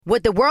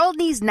What the world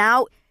needs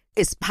now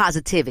is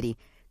positivity.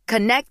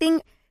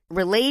 Connecting,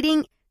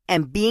 relating,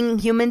 and being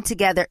human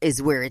together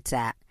is where it's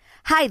at.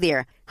 Hi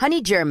there,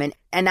 Honey German,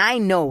 and I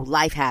know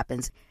life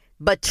happens,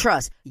 but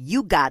trust,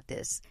 you got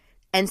this.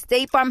 And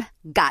State Farm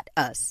got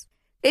us.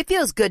 It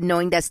feels good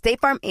knowing that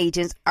State Farm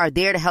agents are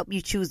there to help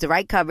you choose the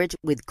right coverage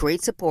with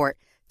great support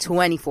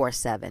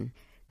 24/7.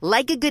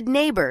 Like a good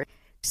neighbor,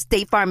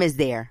 State Farm is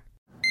there.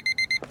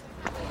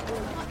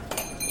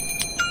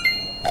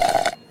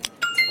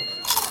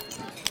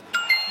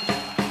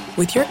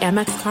 With your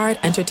Amex card,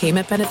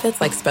 entertainment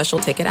benefits like special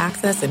ticket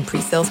access and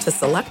pre-sales to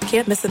select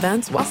can't-miss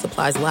events while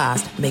supplies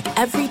last make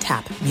every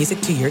tap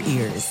music to your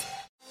ears.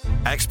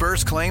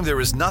 Experts claim there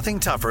is nothing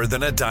tougher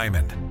than a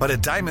diamond. But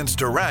at Diamonds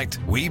Direct,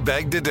 we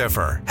beg to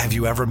differ. Have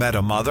you ever met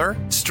a mother?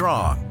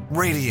 Strong,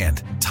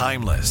 radiant,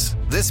 timeless.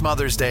 This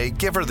Mother's Day,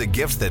 give her the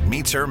gift that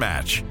meets her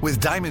match. With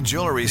diamond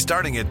jewelry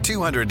starting at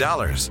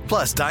 $200.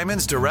 Plus,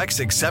 Diamonds Direct's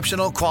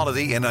exceptional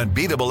quality and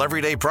unbeatable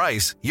everyday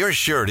price, you're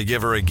sure to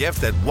give her a gift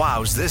that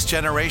wows this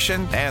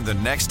generation and the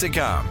next to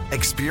come.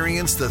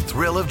 Experience the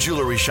thrill of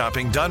jewelry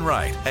shopping done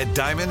right at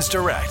Diamonds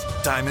Direct.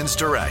 Diamonds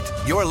Direct.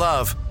 Your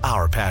love,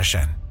 our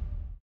passion.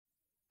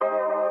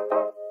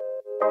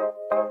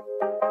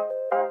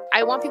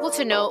 I want people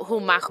to know who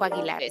Majo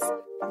Aguilar is.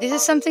 This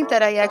is something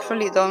that I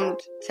actually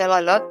don't tell a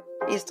lot.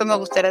 Y esto me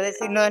gustaría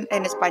decirlo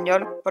en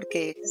español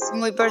porque es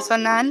muy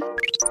personal.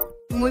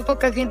 Muy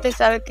poca gente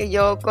sabe que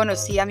yo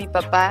conocí a mi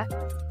papá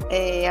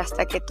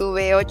hasta que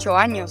tuve 8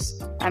 años.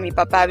 A mi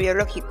papá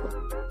biológico,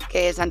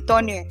 que es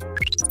Antonio.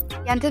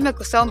 Y antes me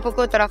costaba un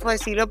poco de trabajo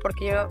decirlo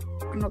porque yo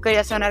no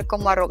quería sonar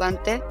como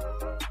arrogante.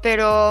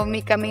 Pero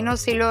mi camino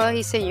sí lo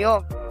hice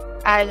yo,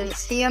 al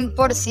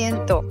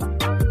 100%.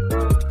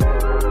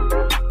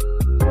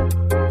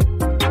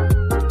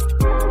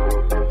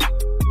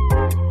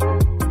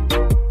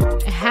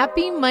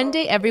 Happy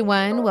Monday,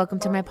 everyone. Welcome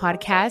to my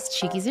podcast,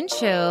 Cheekies and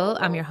Chill.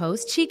 I'm your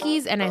host,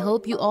 Cheekies, and I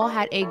hope you all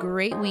had a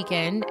great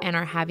weekend and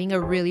are having a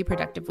really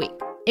productive week.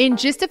 In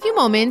just a few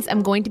moments,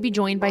 I'm going to be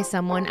joined by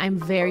someone I'm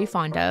very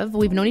fond of.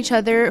 We've known each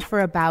other for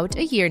about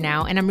a year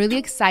now, and I'm really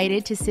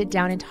excited to sit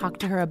down and talk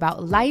to her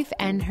about life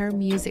and her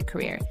music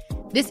career.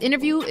 This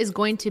interview is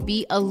going to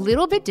be a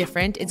little bit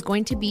different. It's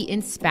going to be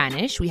in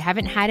Spanish. We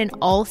haven't had an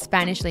all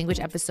Spanish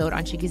language episode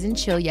on Cheekies and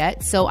Chill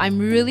yet, so I'm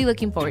really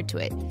looking forward to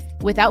it.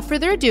 Without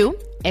further ado,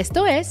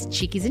 esto es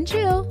Cheekies and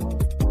Chill.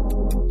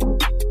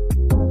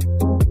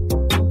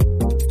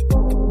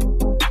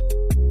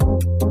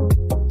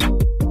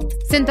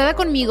 Sentada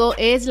conmigo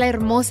es la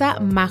hermosa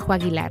Majo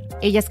Aguilar.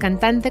 Ella es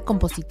cantante,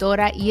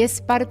 compositora y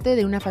es parte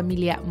de una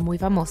familia muy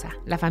famosa,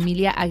 la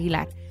familia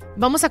Aguilar.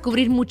 Vamos a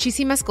cubrir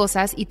muchísimas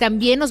cosas y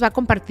también nos va a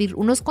compartir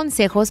unos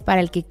consejos para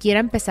el que quiera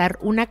empezar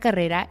una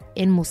carrera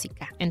en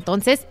música.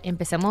 Entonces,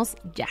 empecemos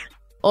ya.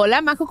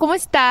 Hola, Majo, ¿cómo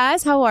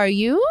estás? How are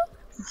you?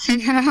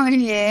 Muy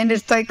bien,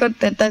 estoy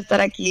contenta de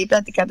estar aquí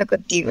platicando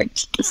contigo,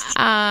 chicos.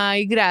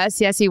 Ay,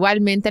 gracias.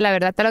 Igualmente, la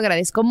verdad te lo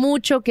agradezco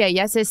mucho que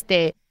hayas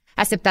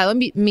aceptado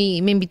mi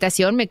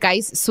invitación. Me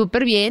caes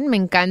súper bien, me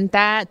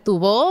encanta tu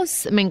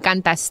voz, me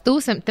encantas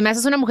tú. Te me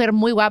haces una mujer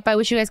muy guapa. I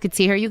wish you guys could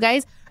see her, you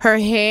guys. Her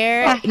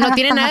hair, no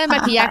tiene nada de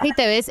maquillaje y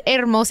te ves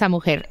hermosa,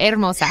 mujer,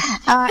 hermosa.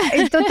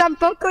 Y tú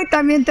tampoco y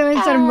también te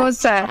ves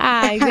hermosa.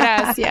 Ay,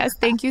 gracias.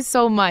 Thank you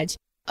so much.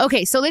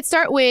 Okay, so let's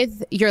start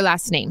with your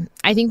last name.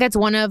 I think that's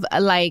one of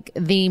like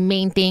the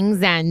main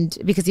things, and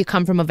because you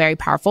come from a very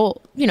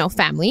powerful,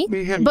 family.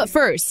 Mm-hmm. But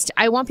first,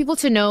 I want people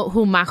to know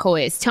who Majo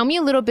is. Tell me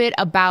a little bit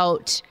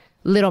about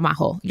Little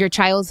Majo, your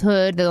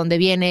childhood, de dónde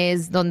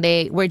vienes,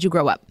 where'd you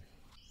grow up?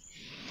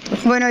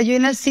 Bueno, yo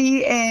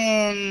nací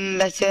en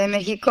la Ciudad de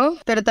México,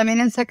 pero también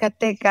en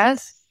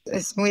Zacatecas.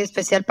 Es muy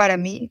especial para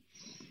mí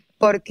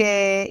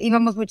porque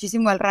íbamos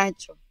muchísimo al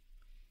rancho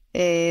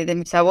de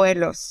mis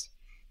abuelos.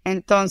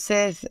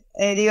 Entonces,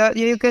 yo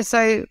digo que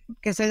soy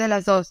de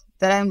las dos,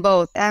 that I'm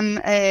both. I'm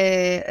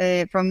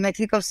from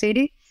Mexico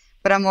City,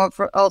 but I'm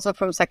also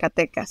from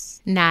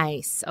Zacatecas.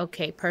 Nice.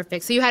 Okay,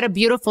 perfect. So you had a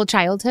beautiful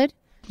childhood?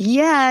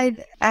 Yeah,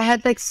 I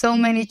had like so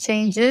many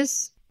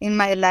changes in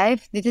my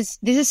life. This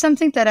is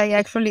something that I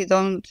actually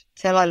don't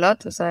tell a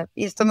lot. O sea,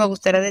 y esto me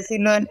gustaría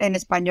decirlo en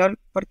español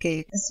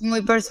porque es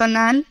muy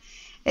personal.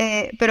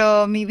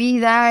 Pero mi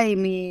vida y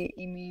mi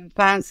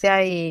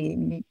infancia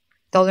y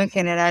todo en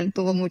general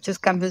tuvo muchos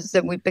cambios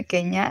desde muy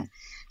pequeña.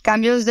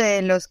 Cambios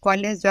de los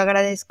cuales yo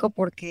agradezco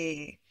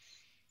porque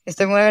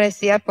estoy muy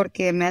agradecida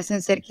porque me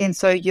hacen ser quien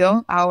soy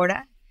yo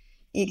ahora.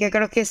 Y que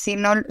creo que si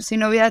no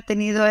hubiera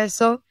tenido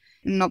eso,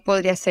 no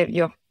podría ser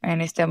yo en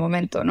este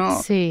momento,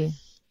 ¿no? Sí.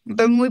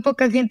 Pero muy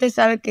poca gente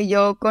sabe que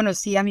yo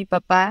conocí a mi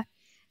papá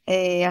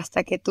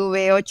hasta que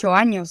tuve 8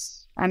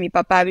 años, a mi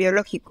papá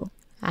biológico,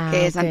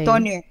 que es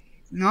Antonio,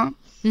 ¿no?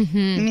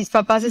 Uh-huh. Mis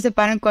papás se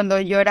separan cuando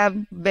yo era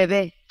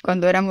bebé,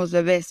 cuando éramos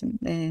bebés,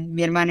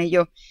 mi hermana y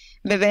yo,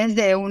 bebés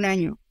de 1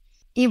 año.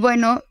 Y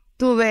bueno,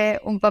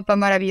 tuve un papá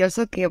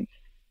maravilloso que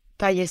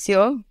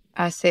falleció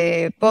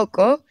hace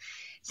poco.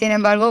 Sin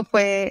embargo,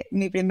 fue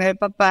mi primer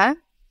papá,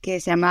 que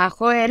se llamaba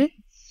Joel,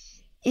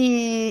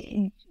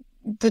 y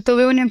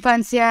tuve una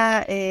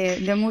infancia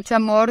de mucho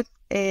amor,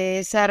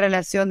 esa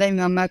relación de mi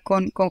mamá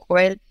con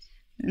Joel.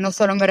 No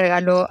solo me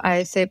regaló a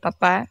ese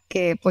papá,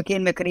 que fue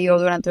quien me crió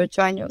durante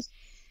 8 años,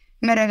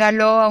 me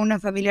regaló a una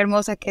familia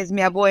hermosa que es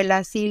mi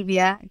abuela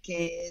Silvia,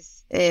 que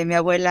es mi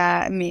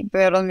abuela, mi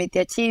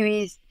tía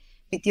Chivis,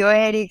 mi tío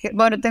Eric.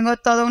 Bueno, tengo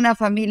toda una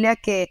familia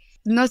que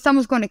no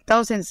estamos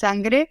conectados en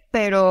sangre,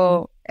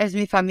 pero es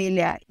mi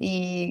familia.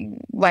 Y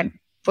bueno,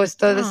 pues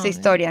toda esta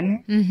historia,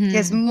 ¿no? Que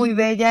es muy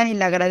bella y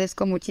le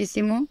agradezco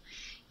muchísimo.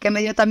 Que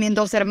me dio también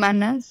 2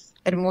 hermanas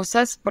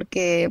hermosas,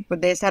 porque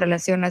pues, de esa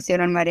relación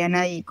nacieron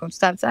Mariana y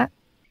Constanza.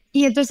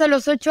 Y entonces a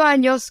los 8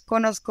 años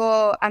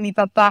conozco a mi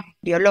papá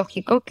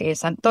biológico, que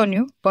es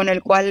Antonio, con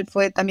el cual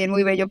fue también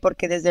muy bello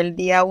porque desde el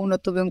día 1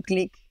 tuve un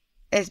clic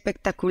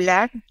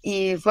espectacular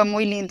y fue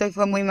muy lindo y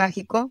fue muy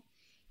mágico.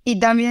 Y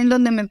también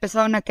donde me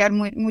empezaron a quedar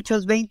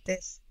muchos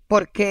veintes,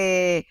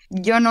 porque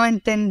yo no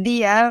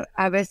entendía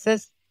a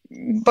veces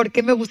por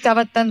qué me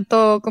gustaba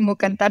tanto como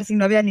cantar si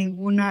no había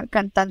ninguna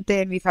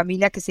cantante en mi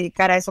familia que se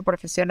dedicara a eso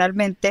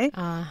profesionalmente.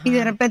 Ajá. Y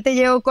de repente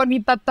llego con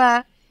mi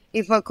papá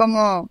y fue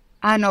como...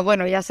 no,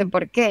 bueno, ya sé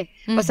por qué.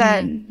 O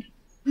sea,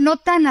 no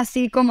tan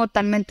así como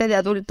tan mente de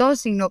adulto,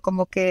 sino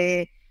como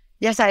que,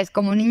 ya sabes,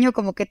 como niño,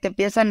 como que te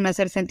empiezan a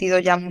hacer sentido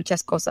ya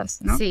muchas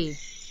cosas, ¿no? Sí.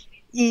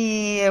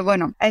 Y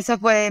bueno, esa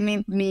fue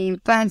mi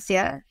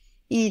infancia.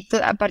 Y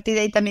a partir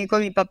de ahí también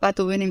con mi papá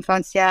tuve una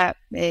infancia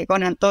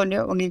con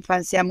Antonio, una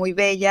infancia muy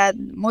bella,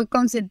 muy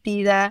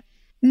consentida.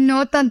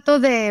 No tanto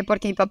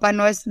porque mi papá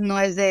no es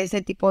de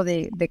ese tipo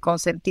de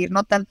consentir,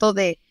 no tanto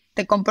de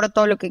te compro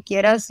todo lo que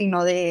quieras,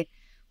 sino de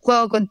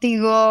juego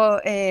contigo,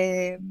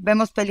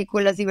 vemos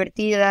películas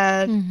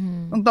divertidas.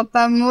 Un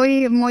papá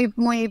muy, muy,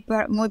 muy,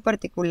 muy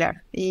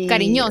particular. Y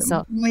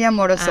cariñoso. Muy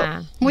amoroso.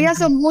 Muy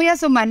a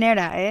su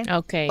manera, ¿eh?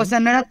 Okay. O sea,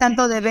 no era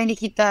tanto de ven,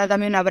 hijita,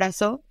 dame un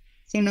abrazo,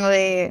 sino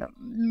de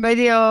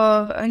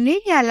medio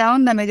niña la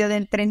onda, medio de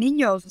entre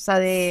niños. O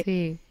sea,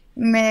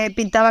 me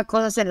pintaba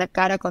cosas en la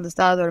cara cuando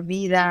estaba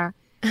dormida.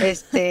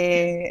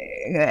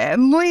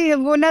 Muy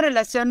buena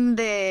relación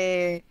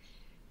de...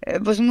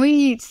 pues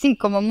muy, sí,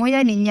 como muy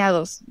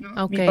aniñados,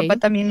 ¿no? Okay. Mi papá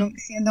también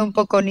siendo un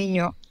poco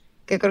niño,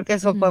 que creo que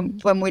eso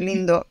fue muy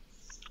lindo.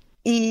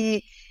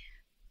 Y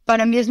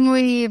para mí es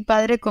muy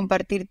padre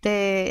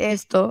compartirte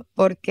esto,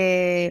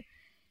 porque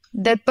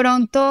de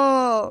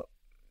pronto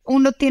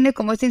uno tiene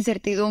como esa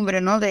incertidumbre,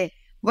 ¿no? De,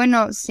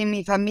 bueno, si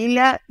mi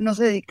familia no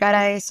se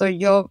dedicara a eso,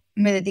 yo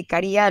me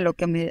dedicaría a lo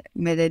que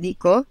me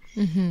dedico.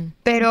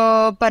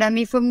 Pero para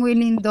mí fue muy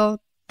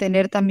lindo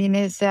tener también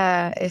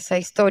esa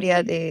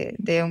historia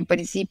de un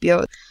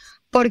principio,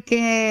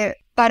 porque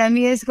para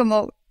mí es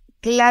como,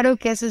 claro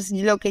que eso es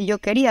lo que yo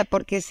quería,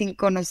 porque sin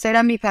conocer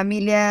a mi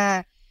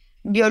familia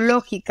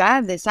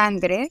biológica de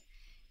sangre,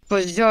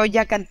 pues yo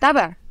ya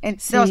cantaba en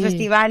los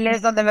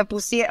festivales donde me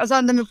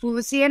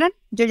pusieran,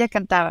 yo ya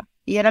cantaba,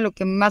 y era lo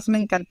que más me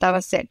encantaba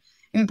hacer.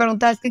 Y me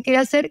preguntabas, ¿qué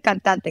quería hacer?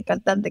 Cantante.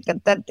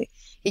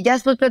 Y ya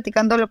después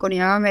platicándolo con mi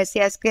mamá me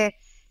decía, es que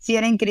sí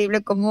era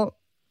increíble cómo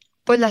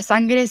pues la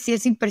sangre sí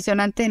es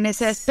impresionante en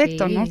ese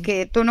aspecto, ¿no?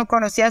 Que tú no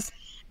conocías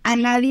a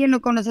nadie, no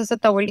conocías a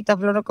tu abuelita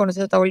Flor, no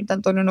conocías a tu abuelita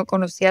Antonio, no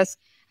conocías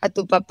a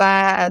tu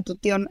papá, a tu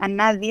tío, a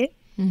nadie,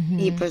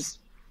 y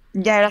pues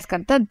ya eras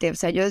cantante. O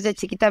sea, yo desde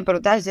chiquita me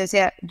preguntaba, yo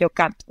decía, yo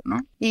canto,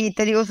 ¿no? Y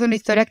te digo, es una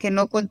historia que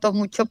no cuento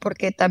mucho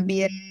porque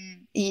también,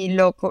 y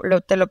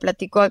te lo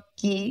platico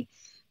aquí,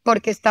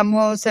 porque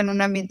estamos en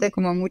un ambiente de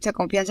como mucha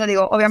confianza.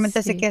 Digo,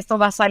 obviamente sé que esto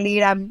va a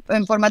salir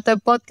en formato de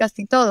podcast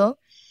y todo.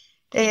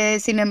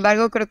 Sin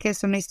embargo, creo que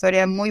es una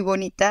historia muy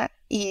bonita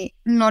y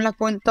no la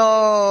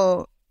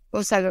cuento,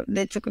 o sea,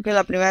 de hecho creo que es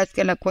la primera vez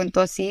que la cuento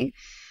así,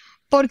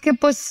 porque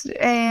pues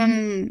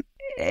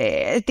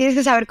tienes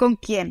que saber con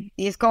quién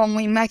y es como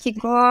muy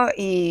mágico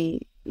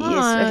y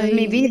es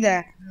mi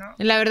vida, ¿no?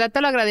 La verdad te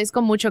lo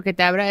agradezco mucho que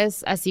te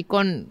abras así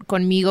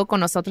conmigo,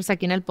 con nosotros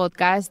aquí en el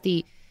podcast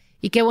y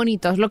qué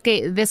bonito, es lo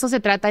que de eso se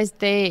trata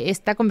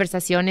esta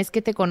conversación, es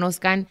que te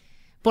conozcan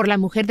por la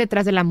mujer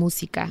detrás de la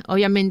música.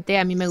 Obviamente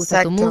a mí me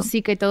gusta tu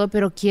música y todo,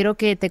 pero quiero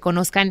que te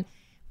conozcan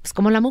pues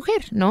como la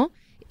mujer, ¿no?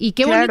 Y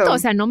qué bonito, o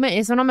sea,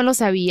 eso no me lo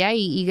sabía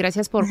y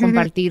gracias por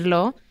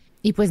compartirlo.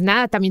 Y pues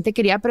nada, también te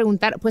quería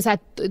preguntar, pues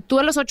tú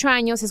a los 8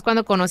 años es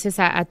cuando conoces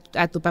a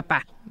tu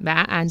papá,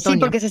 ¿verdad? A Antonio. Sí,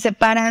 porque se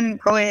separan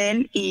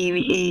Joel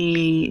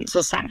y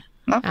Susana,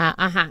 ¿no?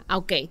 Ajá,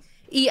 ok.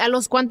 ¿Y a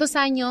los cuántos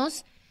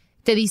años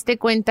te diste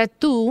cuenta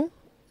tú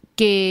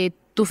que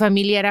tu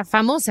familia era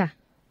famosa?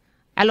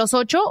 ¿A los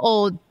 8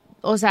 o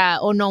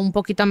no, un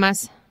poquito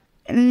más?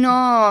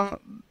 No,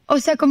 o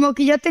sea, como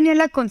que ya tenía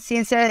la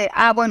conciencia de,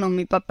 bueno,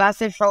 mi papá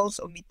hace shows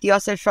o mi tío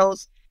hace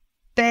shows,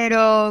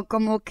 pero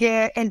como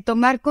que el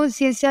tomar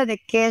conciencia de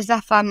qué es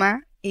la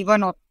fama, y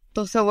bueno,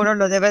 tú seguro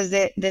lo debes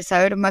de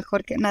saber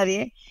mejor que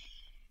nadie,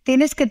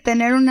 tienes que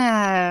tener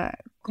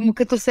como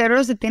que tu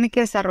cerebro se tiene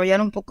que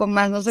desarrollar un poco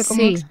más, no sé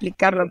cómo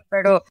explicarlo,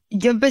 pero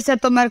yo empecé a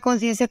tomar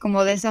conciencia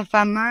como de esa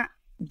fama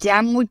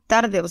ya muy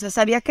tarde, o sea,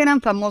 sabía que eran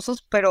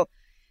famosos, pero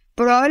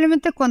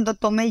probablemente cuando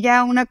tomé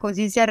ya una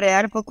conciencia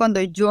real fue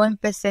cuando yo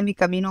empecé mi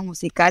camino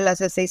musical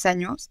hace 6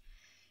 años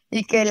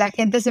y que la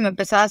gente se me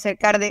empezaba a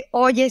acercar de,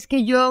 oye, es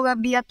que yo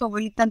vi a tu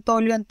abuelita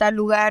Antonio en tal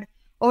lugar,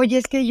 oye,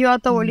 es que yo a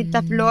tu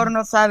abuelita Flor,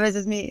 no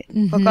sabes,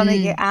 fue cuando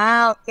dije,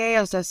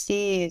 ok, o sea,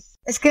 sí,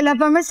 es que la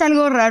fama es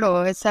algo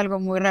raro, es algo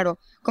muy raro,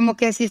 como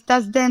que si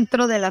estás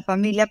dentro de la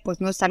familia,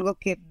 pues no es algo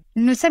que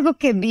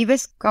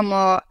vives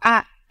como,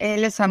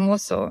 él es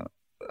famoso,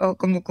 o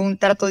como con un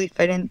trato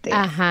diferente,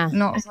 Ajá,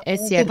 no, o sea, es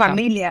es tu cierto.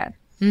 familia.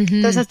 Ujú.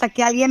 Entonces, hasta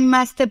que alguien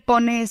más te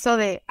pone eso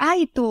de,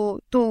 ay,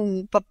 tu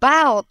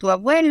papá o tu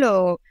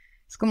abuelo,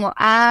 es como,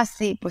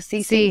 sí, pues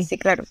sí, Sí.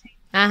 claro.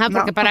 Ajá, No,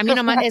 porque para mí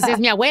nomás ese es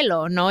mi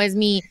abuelo, no es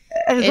mi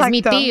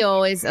exacto. tío,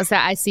 o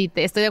sea, sí,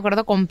 estoy de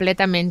acuerdo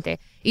completamente.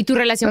 ¿Y tu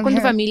relación con tu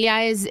Ajá.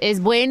 familia es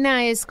buena?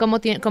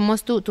 ¿Cómo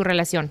es tu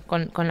relación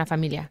con la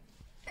familia?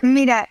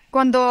 Mira,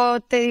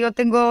 cuando te digo,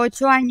 tengo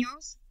 8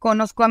 años,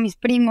 conozco a mis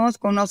primos,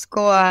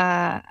 conozco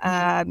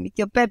a mi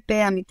tío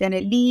Pepe, a mi tía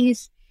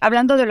Nelis,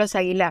 hablando de los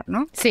Aguilar,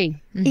 ¿no? Sí.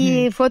 Ujú.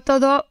 Y fue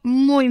todo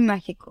muy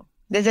mágico.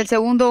 Desde el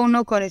segundo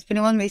uno con mis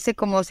primos me hice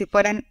como si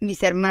fueran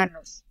mis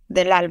hermanos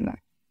del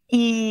alma.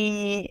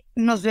 Y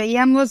nos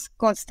veíamos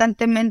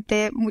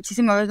constantemente,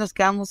 muchísimas veces nos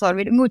quedábamos a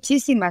dormir,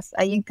 muchísimas,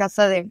 ahí en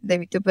casa de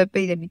mi tío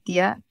Pepe y de mi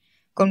tía,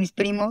 con mis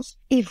primos.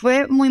 Y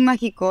fue muy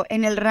mágico,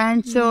 en el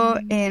rancho,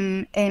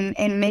 en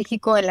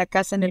México, en la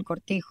casa, en el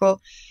Cortijo,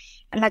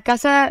 en la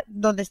casa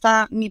donde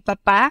está mi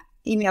papá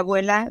y mi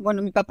abuela,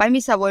 bueno, mi papá y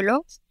mis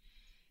abuelos,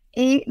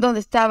 y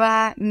donde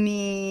estaban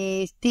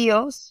mis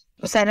tíos,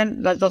 o sea,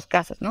 eran las dos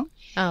casas, ¿no?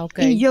 Ok.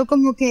 Y yo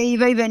como que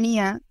iba y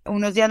venía,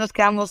 unos días nos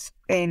quedamos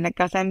en la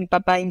casa de mi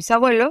papá y mis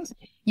abuelos,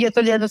 y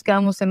otros días nos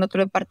quedamos en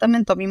otro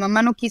departamento. Mi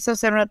mamá no quiso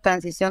hacer una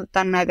transición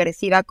tan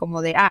agresiva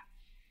como de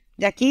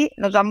aquí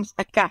nos vamos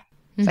acá.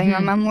 O sea, mi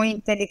mamá muy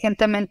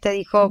inteligentemente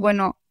dijo,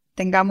 bueno,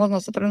 tengamos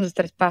nosotros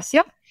nuestro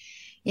espacio,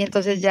 y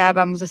entonces ya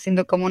vamos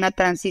haciendo como una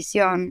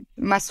transición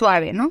más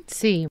suave, ¿no?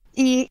 Sí.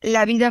 Y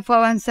la vida fue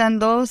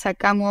avanzando,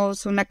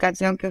 sacamos una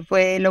canción que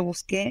fue Lo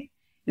Busqué,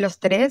 los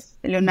tres,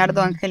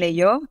 Leonardo, Ángel y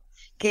yo,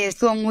 que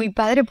estuvo muy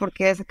padre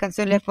porque esa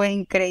canción le fue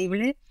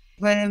increíble.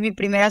 Fue mi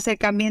primer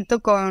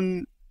acercamiento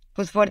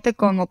pues fuerte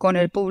como con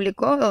el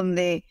público,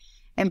 donde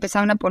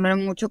empezaron a poner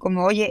mucho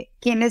como, oye,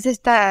 ¿quién es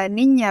esta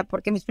niña?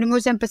 Porque mis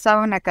primos ya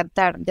empezaban a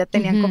cantar, ya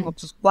tenían como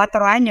sus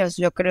 4 años,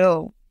 yo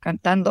creo,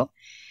 cantando.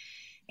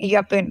 Y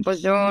yo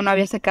pues yo no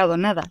había sacado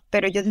nada,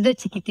 pero yo desde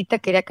chiquitita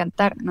quería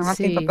cantar, nomás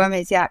que mi Sí. papá me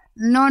decía,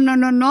 no,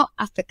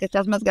 hasta que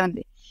seas más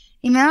grande.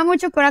 Y me da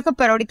mucho coraje,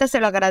 pero ahorita se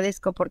lo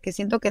agradezco porque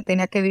siento que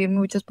tenía que vivir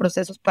muchos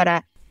procesos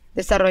para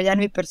desarrollar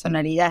mi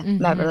personalidad,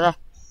 la verdad.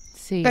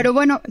 Sí. Pero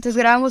bueno, entonces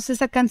grabamos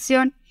esa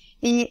canción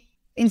y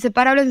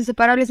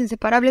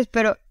inseparables,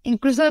 pero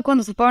incluso de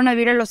cuando se fueron a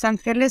vivir a Los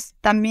Ángeles,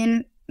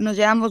 también nos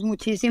llevamos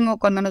muchísimo,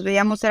 cuando nos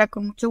veíamos era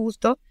con mucho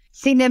gusto.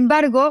 Sin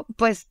embargo,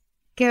 pues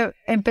que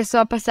empezó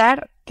a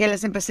pasar, que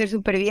les empecé a ir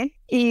súper bien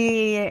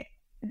y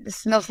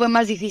nos fue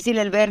más difícil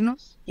el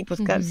vernos y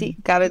pues sí,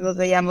 cada vez nos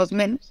veíamos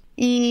menos.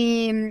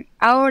 Y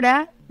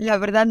ahora, la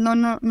verdad, no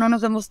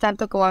nos vemos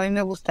tanto como a mí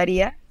me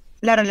gustaría.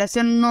 La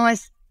relación no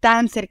es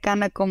tan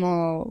cercana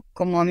como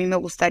a mí me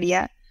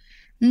gustaría.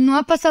 No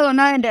ha pasado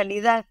nada en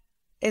realidad.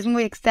 Es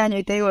muy extraño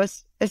y te digo,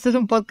 esto es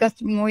un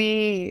podcast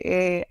muy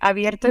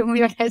abierto y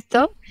muy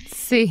honesto.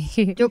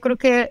 Sí. Yo creo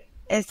que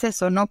es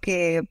eso, ¿no?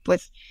 Que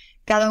pues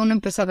cada uno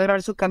empezó a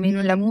agarrar su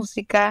camino en la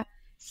música,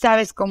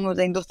 sabes cómo es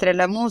la industria de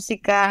la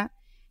música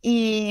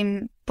y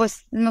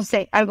pues no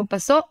sé, algo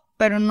pasó,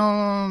 pero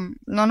no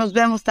nos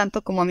vemos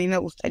tanto como a mí me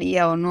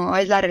gustaría o no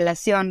es la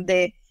relación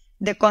de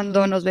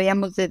cuando nos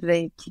veíamos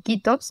desde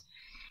chiquitos.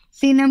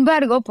 Sin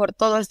embargo, por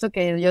todo esto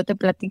que yo te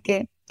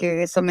platiqué,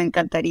 que eso me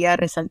encantaría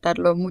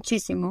resaltarlo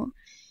muchísimo,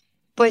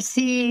 pues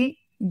sí,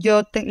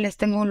 les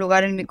tengo un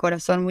lugar en mi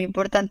corazón muy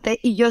importante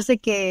y yo sé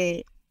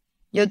que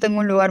yo tengo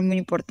un lugar muy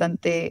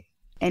importante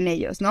en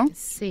ellos, ¿no?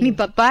 Sí. Mi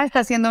papá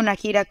está haciendo una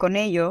gira con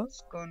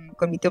ellos,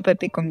 con mi tío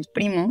Pepe y con mis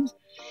primos,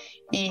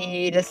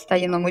 y les está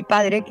yendo muy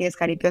padre, que es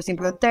Jaripeo Sin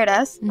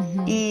Fronteras.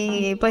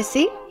 Y pues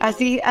sí,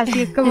 así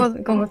es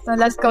como son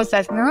las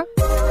cosas, ¿no?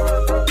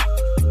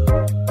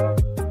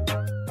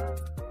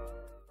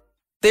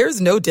 There's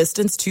no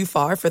distance too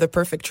far for the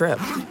perfect trip.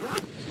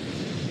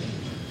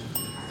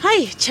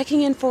 Hi,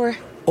 checking in for...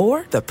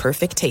 Or the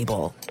perfect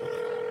table.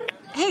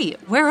 Hey,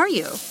 where are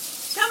you?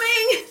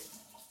 Coming!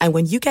 And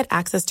when you get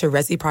access to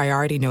Resi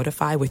Priority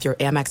Notify with your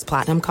Amex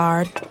Platinum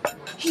card...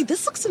 Hey,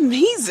 this looks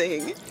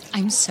amazing!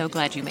 I'm so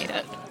glad you made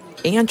it.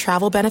 And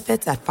travel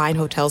benefits at fine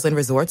hotels and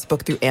resorts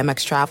booked through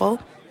Amex Travel,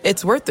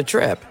 it's worth the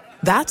trip.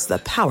 That's the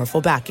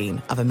powerful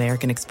backing of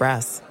American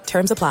Express.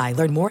 Terms apply.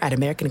 Learn more at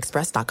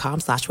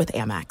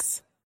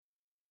americanexpress.com/withAmex.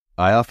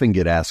 I often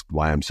get asked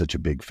why I'm such a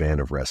big fan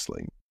of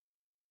wrestling.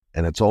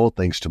 And it's all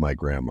thanks to my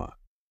grandma.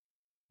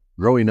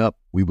 Growing up,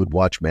 we would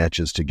watch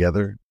matches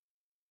together,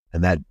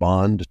 and that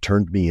bond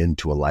turned me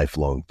into a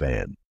lifelong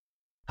fan.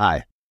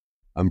 Hi,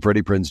 I'm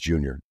Freddie Prinze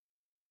Jr.,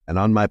 and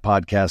on my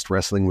podcast,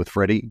 Wrestling with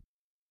Freddie,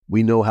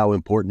 we know how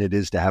important it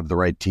is to have the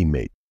right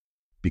teammate,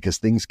 because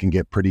things can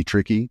get pretty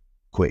tricky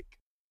quick.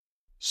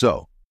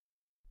 So,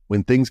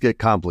 when things get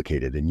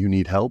complicated and you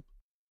need help,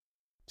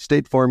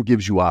 State Farm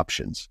gives you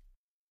options.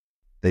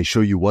 They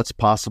show you what's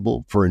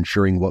possible for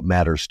ensuring what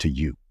matters to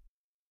you.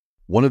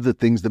 One of the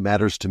things that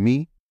matters to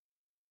me,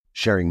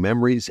 sharing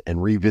memories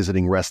and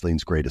revisiting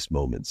wrestling's greatest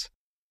moments.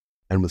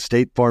 And with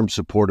State Farm's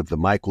support of the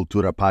My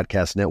Cultura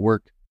Podcast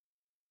Network,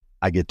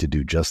 I get to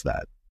do just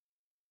that.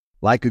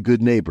 Like a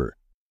good neighbor,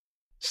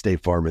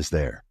 State Farm is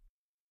there.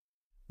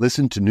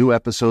 Listen to new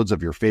episodes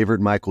of your favorite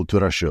My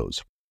Cultura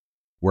shows,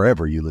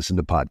 wherever you listen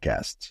to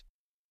podcasts.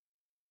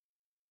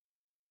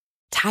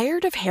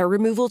 Tired of hair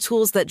removal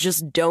tools that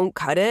just don't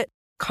cut it?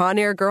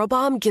 Conair Girl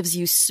Bomb gives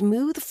you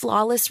smooth,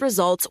 flawless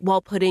results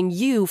while putting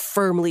you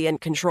firmly in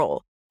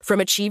control. From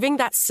achieving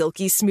that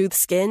silky smooth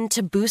skin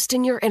to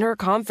boosting your inner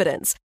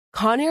confidence,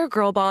 Conair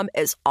Girl Bomb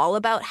is all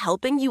about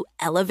helping you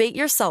elevate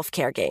your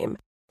self-care game.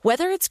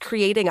 Whether it's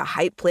creating a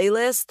hype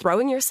playlist,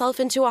 throwing yourself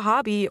into a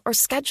hobby, or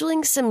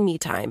scheduling some me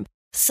time,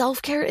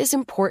 self-care is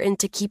important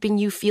to keeping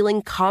you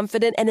feeling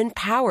confident and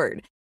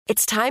empowered.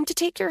 It's time to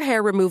take your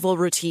hair removal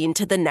routine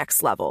to the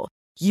next level.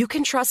 You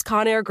can trust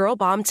Conair Girl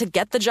Bomb to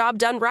get the job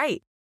done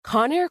right.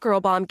 Conair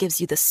Girl Bomb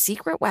gives you the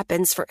secret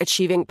weapons for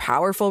achieving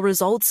powerful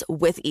results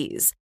with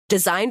ease.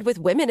 Designed with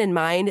women in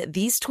mind,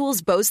 these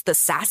tools boast the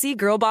sassy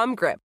Girl Bomb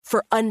grip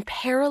for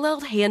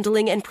unparalleled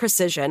handling and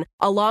precision,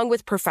 along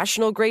with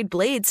professional-grade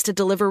blades to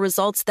deliver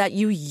results that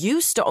you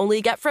used to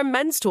only get from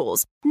men's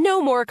tools.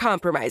 No more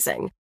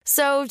compromising.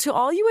 So, to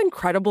all you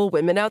incredible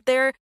women out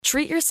there,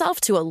 treat yourself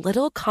to a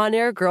little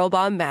Conair Girl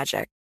Bomb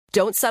magic.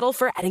 Don't settle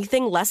for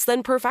anything less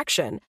than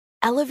perfection.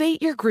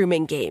 Elevate your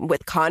grooming game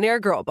with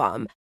Conair Girl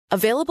Bomb.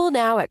 Available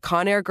now at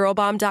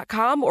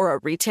ConairGirlBomb.com or a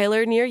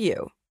retailer near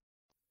you.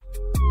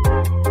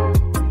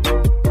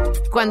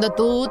 Cuando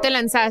tú te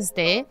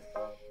lanzaste,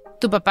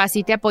 tu papá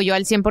sí te apoyó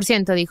al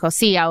 100%, dijo,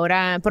 sí,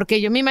 ahora, porque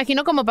yo me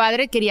imagino como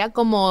padre quería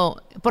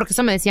porque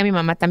eso me decía mi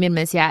mamá también, me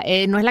decía,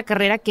 no es la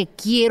carrera que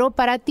quiero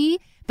para ti,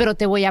 pero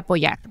te voy a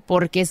apoyar,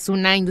 porque es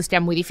una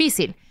industria muy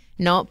difícil,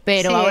 ¿no?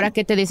 Pero sí. Ahora,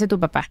 ¿qué te dice tu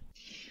papá?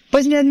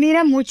 Pues me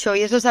admira mucho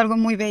y eso es algo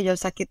muy bello, o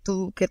sea, que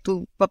tu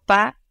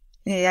papá,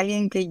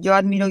 alguien que yo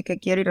admiro y que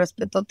quiero y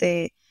respeto,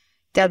 te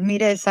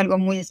admire es algo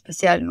muy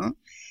especial, ¿no?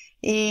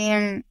 Y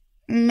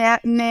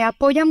me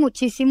apoya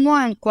muchísimo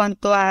en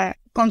cuanto a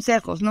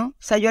consejos, ¿no? O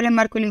sea, yo le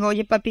marco y le digo,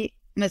 oye, papi,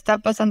 me está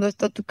pasando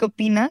esto, ¿tú qué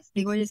opinas?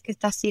 Digo, oye, es que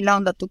está así la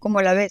onda, ¿tú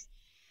cómo la ves?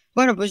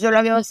 Bueno, pues yo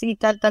la veo así,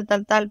 tal,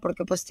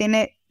 porque pues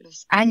tiene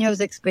años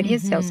de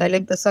experiencia, o sea, él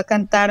empezó a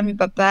cantar mi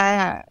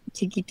papá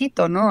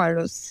chiquitito, ¿no? A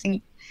los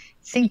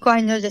 5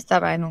 años ya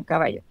estaba en un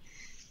caballo.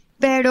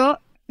 Pero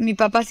mi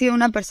papá ha sido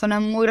una persona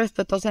muy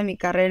respetuosa en mi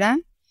carrera.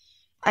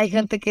 Hay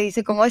gente que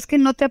dice como, es que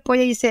no te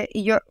apoya,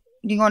 y yo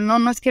digo,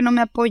 no es que no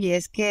me apoye,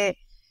 es que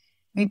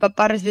mi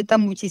papá respeta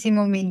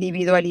muchísimo mi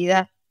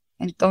individualidad.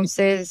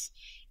 Entonces,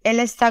 él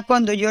está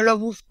cuando yo lo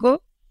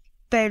busco,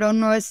 pero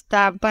no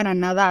está para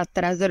nada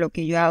atrás de lo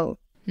que yo hago.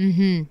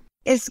 Uh-huh.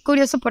 Es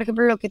curioso, por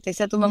ejemplo, lo que te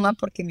decía tu mamá,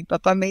 porque mi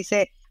papá me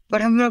dice,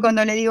 por ejemplo,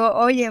 cuando le digo,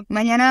 oye,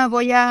 mañana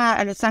voy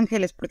a Los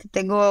Ángeles porque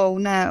tengo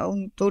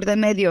un tour de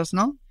medios,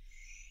 ¿no?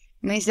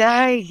 Me dice,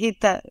 ay,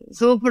 hijita,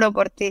 sufro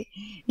por ti.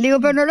 Le digo,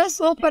 pero no lo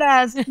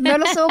sufras.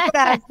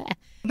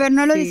 Pero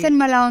no lo dice en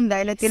mala onda,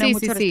 él le tiene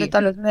mucho respeto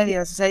a los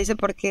medios. O sea, dice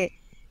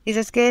porque, dice,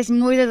 es que es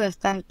muy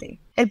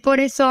desgastante. Él por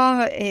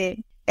eso,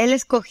 él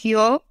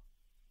escogió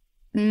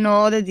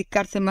no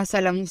dedicarse más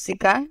a la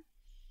música,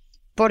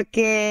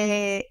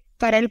 porque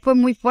para él fue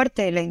muy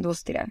fuerte la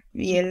industria.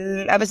 Y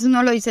él, a veces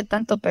no lo dice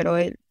tanto, pero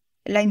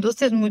la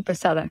industria es muy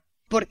pesada.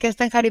 ¿Por qué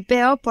está en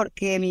jaripeo?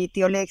 Porque mi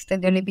tío le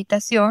extendió la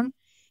invitación.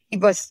 Y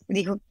pues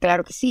dijo,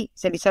 claro que sí,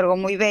 se le hizo algo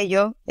muy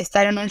bello,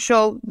 estar en un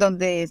show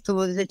donde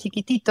estuvo desde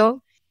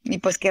chiquitito, y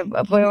pues que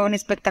fue un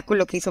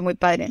espectáculo que hizo muy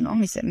padre, ¿no?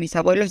 Mis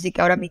abuelos, y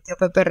que ahora mi tío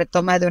Pepe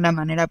retoma de una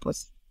manera,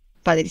 pues,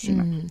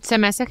 padrísima. Se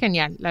me hace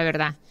genial, la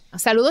verdad.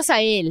 Saludos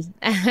a él,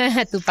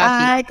 a tu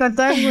papi. Ay, con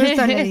todo el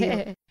gusto le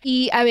digo.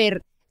 Y a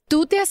ver,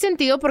 ¿tú te has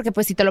sentido, porque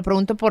pues si te lo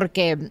pregunto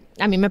porque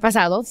a mí me ha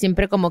pasado,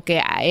 siempre como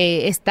que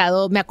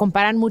me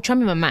comparan mucho a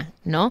mi mamá,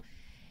 ¿no?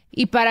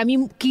 Y para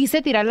mí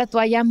quise tirar la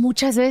toalla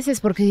muchas veces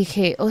porque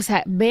dije, o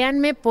sea,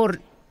 véanme por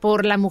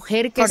la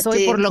mujer que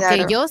soy, por lo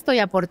que yo estoy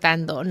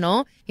aportando,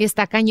 ¿no? Y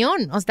está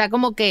cañón, o sea,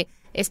 como que,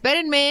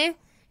 espérenme,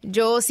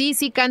 yo sí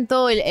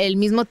canto el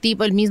mismo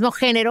tipo, el mismo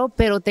género,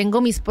 pero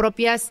tengo mis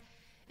propias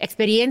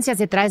experiencias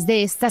detrás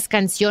de estas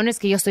canciones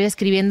que yo estoy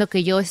escribiendo,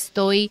 que yo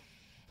estoy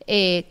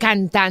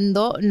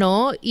cantando,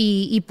 ¿no?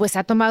 Y pues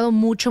ha tomado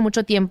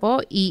mucho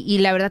tiempo y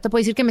la verdad te puedo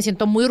decir que me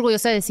siento muy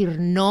orgullosa de decir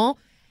no.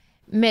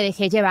 Me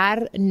dejé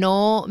llevar,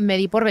 no me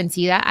di por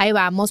vencida, ahí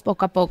vamos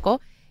poco a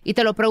poco. Y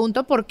te lo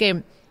pregunto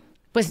porque,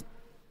 pues,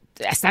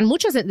 están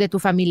muchos de tu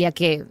familia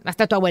que,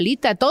 hasta tu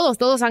abuelita, todos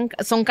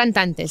son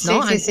cantantes,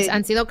 ¿no? Sí.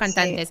 Han sido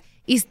cantantes. Sí.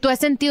 ¿Y tú has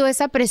sentido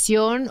esa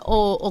presión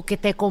o que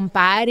te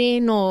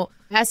comparen o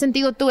has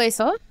sentido tú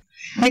eso?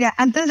 Mira,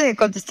 antes de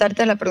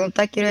contestarte la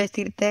pregunta, quiero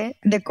decirte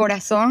de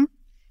corazón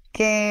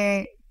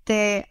que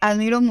te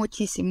admiro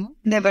muchísimo,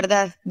 de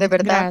verdad,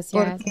 Gracias.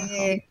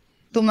 Porque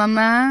tu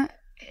mamá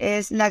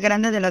es la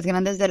grande de las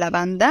grandes de la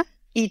banda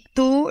y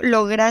tú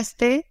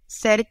lograste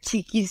ser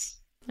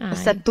chiquis. Ay. O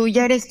sea, tú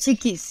ya eres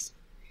chiquis.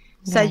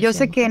 O sea, yo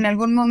sé que en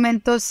algún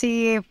momento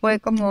sí fue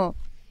como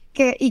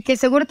y que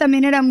seguro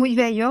también era muy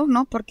bello,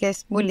 ¿no? Porque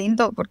es muy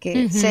lindo,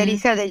 porque ser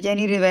hija de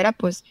Jenny Rivera,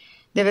 pues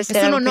debe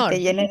ser algo que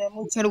te llene de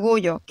mucho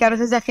orgullo. Que a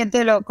veces la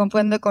gente lo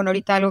confunde con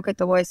ahorita algo que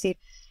te voy a decir.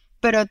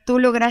 Pero tú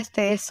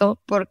lograste eso.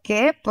 ¿Por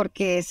qué?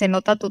 Porque se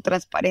nota tu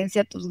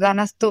transparencia, tus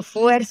ganas, tu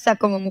fuerza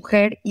como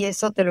mujer, y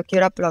eso te lo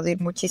quiero aplaudir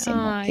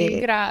muchísimo. Ay,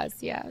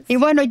 gracias. Y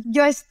bueno,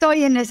 yo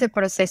estoy en ese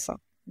proceso.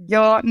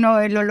 Yo no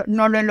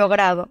lo he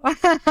logrado.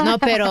 No,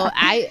 pero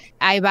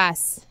ahí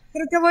vas.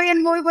 Creo que voy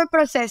en muy buen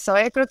proceso,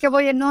 ¿eh? Creo que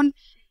voy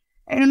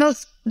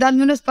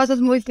dando unos pasos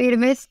muy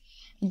firmes.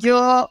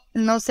 Yo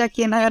no sé a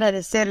quién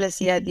agradecerle,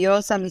 si a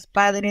Dios, a mis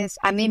padres,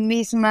 a mí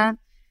misma,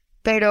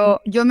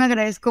 pero yo me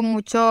agradezco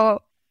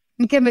mucho,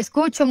 que me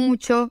escucho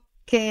mucho,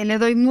 que le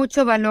doy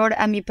mucho valor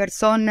a mi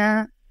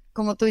persona,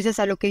 como tú dices,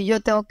 a lo que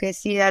yo tengo que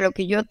decir, a lo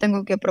que yo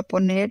tengo que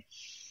proponer,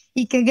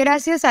 y que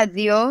gracias a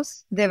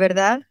Dios, de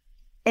verdad,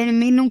 en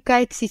mí nunca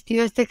ha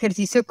existido este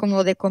ejercicio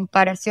como de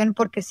comparación,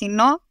 porque si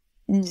no,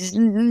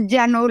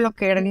 ya no lo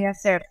querría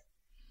hacer,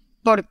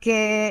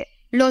 porque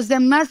los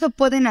demás lo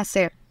pueden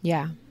hacer,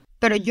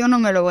 pero yo no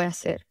me lo voy a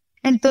hacer.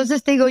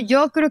 Entonces te digo,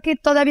 yo creo que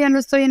todavía no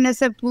estoy en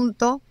ese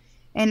punto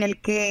en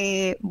el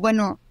que,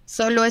 bueno,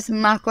 solo es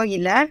Majo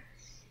Aguilar,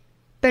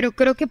 pero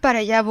creo que para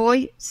allá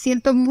voy.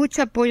 Siento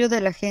mucho apoyo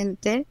de la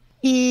gente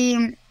y,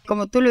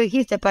 como tú lo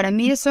dijiste, para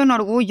mí es un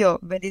orgullo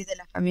venir de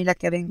la familia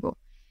que vengo,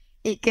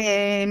 y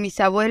que mis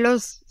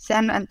abuelos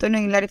sean Antonio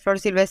Aguilar y Flor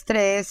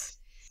Silvestre es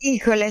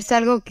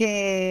algo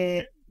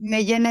que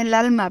me llena el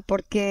alma,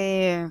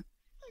 porque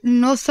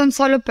no son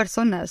solo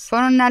personas,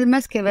 fueron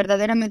almas que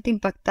verdaderamente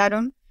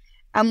impactaron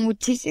a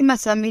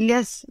muchísimas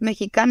familias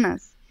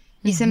mexicanas.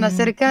 Y se me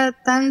acerca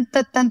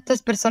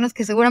tantas personas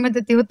que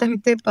seguramente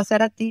también te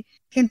pasar a ti,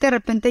 gente de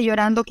repente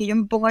llorando, que yo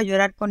me pongo a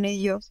llorar con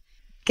ellos,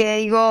 que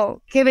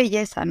digo, qué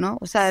belleza, ¿no?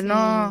 O sea,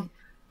 no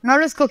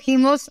lo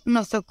escogimos,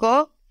 nos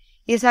tocó,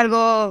 y es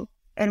algo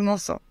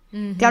hermoso.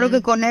 Claro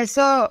que con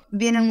eso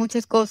vienen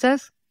muchas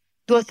cosas.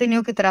 Tú has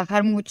tenido que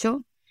trabajar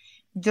mucho.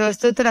 Yo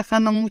estoy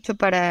trabajando mucho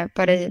para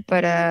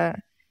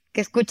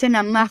que escuchen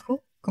a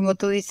Majo, como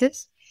tú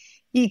dices,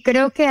 y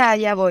creo que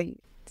allá voy.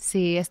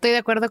 Sí, estoy de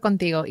acuerdo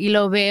contigo, y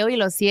lo veo y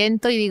lo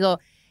siento y digo,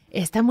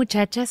 esta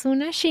muchacha es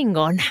una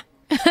chingona.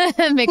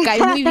 Me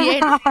cae muy bien,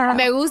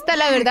 me gusta,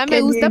 la verdad,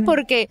 me gusta bien,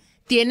 porque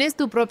tienes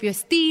tu propio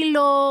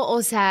estilo,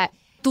 o sea,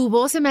 tu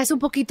voz se me hace un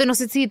poquito, no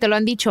sé si te lo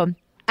han dicho,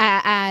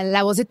 a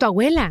la voz de tu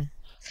abuela.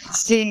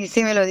 Sí,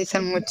 me lo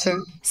dicen mucho.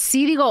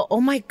 Sí, digo, oh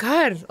my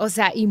God, o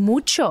sea, y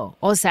mucho,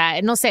 o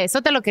sea, no sé,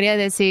 eso te lo quería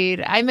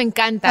decir. Ay, me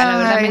encanta, la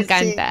verdad me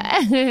encanta.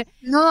 Sí.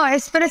 No,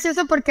 es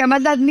precioso porque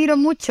además la admiro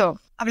mucho.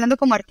 Hablando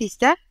como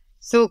artista,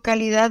 su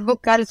calidad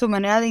vocal, su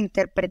manera de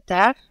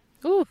interpretar,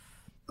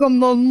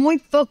 como muy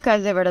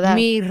pocas, de verdad.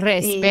 Mis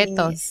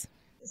respetos.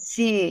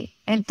 Sí,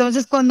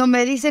 entonces cuando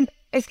me dicen,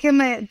 es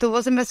que tu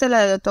voz se me hace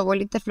la de tu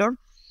abuelita Flor,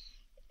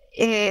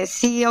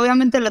 sí,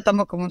 obviamente lo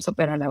tomo como un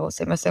superhalago,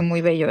 se me hace muy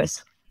bello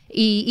eso.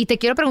 Y te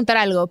quiero preguntar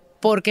algo,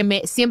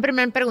 porque siempre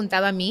me han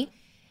preguntado a mí,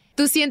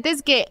 ¿tú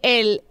sientes que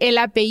el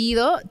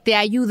apellido te ha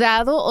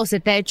ayudado o se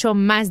te ha hecho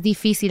más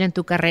difícil en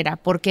tu carrera?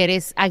 Porque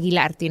eres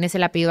Aguilar, tienes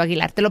el apellido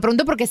Aguilar. Te lo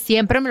pregunto porque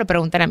siempre me lo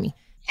preguntan a mí.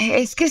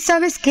 Es que,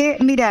 ¿sabes qué?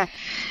 Mira,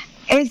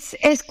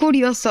 es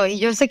curioso, y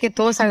yo sé que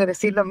tú vas a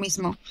decir lo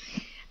mismo.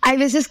 Hay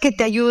veces que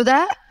te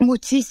ayuda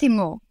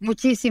muchísimo,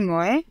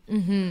 muchísimo, ¿eh?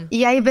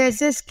 Y hay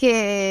veces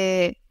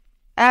que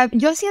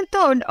yo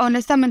siento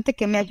honestamente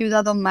que me ha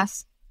ayudado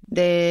más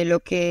de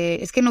lo que...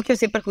 Es que no quiero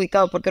ser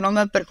perjudicado, porque no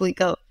me ha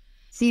perjudicado.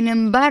 Sin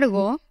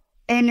embargo,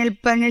 en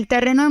el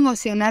terreno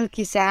emocional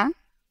quizá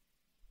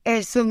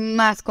es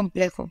más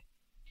complejo.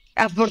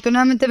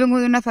 Afortunadamente vengo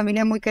de una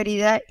familia muy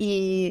querida,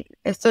 y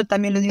esto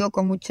también lo digo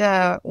con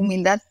mucha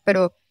humildad,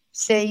 pero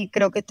sé y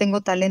creo que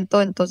tengo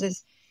talento,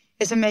 entonces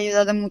eso me ha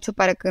ayudado mucho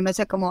para que no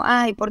sea como,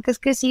 ay, ¿por qué es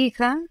que es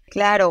hija?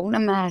 Claro, una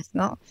más,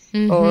 ¿no?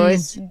 O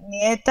es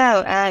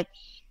nieta, ay.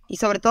 Y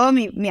sobre todo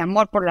mi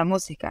amor por la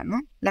música, ¿no?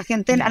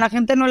 A la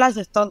gente no la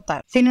haces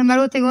tonta. Sin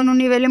embargo, tengo en un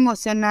nivel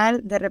emocional,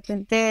 de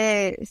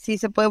repente sí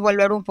se puede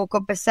volver un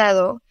poco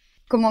pesado,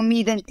 como mi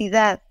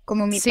identidad,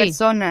 como mi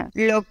persona,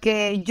 lo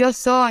que yo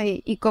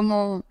soy, y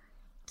como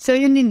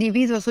soy un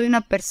individuo, soy una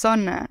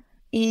persona.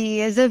 Y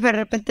es de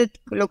repente,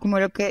 como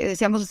lo que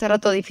decíamos hace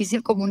rato,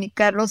 difícil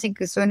comunicarlo sin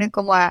que suene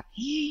como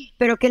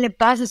 ¿pero qué le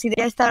pasa? Si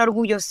debería estar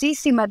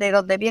orgullosísima de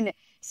dónde viene.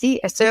 Sí,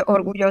 estoy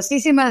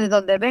orgullosísima de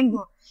dónde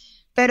vengo.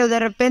 Pero de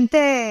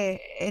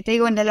repente, te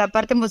digo, en la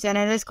parte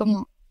emocional es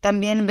como,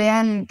 también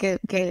vean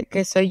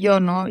que soy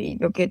yo, ¿no? Y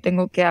lo que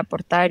tengo que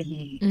aportar.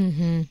 Y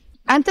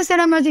antes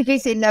era más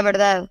difícil, la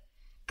verdad.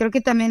 Creo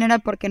que también era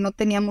porque no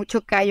tenía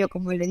mucho callo,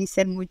 como le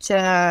dicen,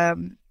 mucha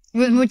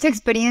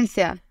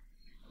experiencia.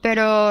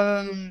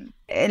 Pero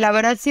la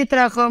verdad sí he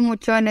trabajado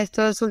mucho en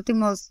estos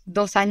últimos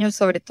 2 años,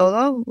 sobre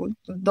todo,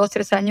 2,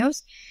 3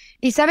 años.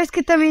 Y sabes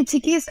que también,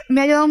 chiquis,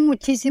 me ha ayudado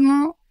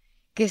muchísimo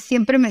que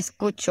siempre me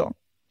escucho.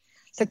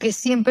 O sea, que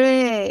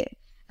siempre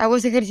hago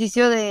ese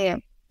ejercicio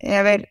de,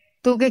 a ver,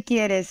 ¿tú qué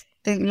quieres?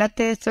 ¿Te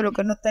late esto, lo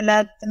que no te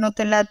late, no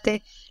te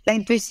late? La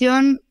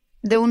intuición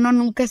de uno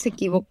nunca se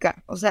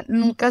equivoca, o sea,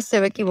 nunca se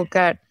va a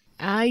equivocar.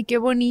 Ay, qué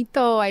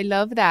bonito. I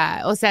love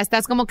that. O sea,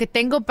 estás como que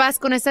tengo paz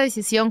con esa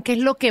decisión, que es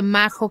lo que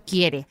Majo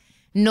quiere.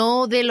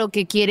 No de lo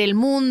que quiere el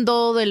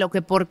mundo, de lo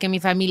que porque mi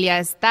familia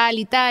es tal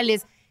y tal,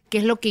 es qué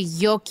es lo que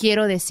yo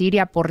quiero decir y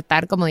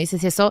aportar, como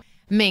dices, eso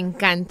me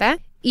encanta.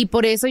 Y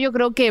por eso yo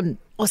creo que,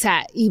 o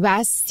sea,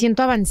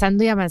 siento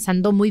avanzando y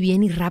avanzando muy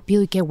bien y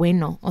rápido y qué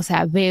bueno. O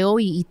sea, veo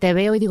y te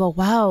veo y digo,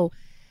 wow,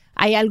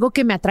 hay algo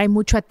que me atrae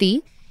mucho a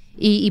ti.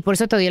 Y por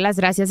eso te doy las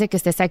gracias de que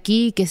estés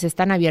aquí, que estés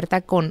tan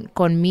abierta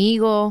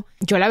conmigo.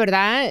 Yo la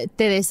verdad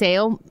te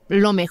deseo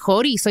lo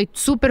mejor y soy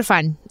súper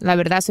fan. La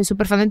verdad soy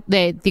súper fan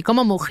de ti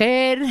como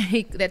mujer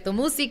y de tu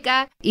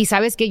música. Y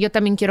sabes que yo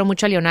también quiero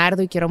mucho a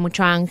Leonardo y quiero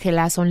mucho a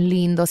Ángela. Son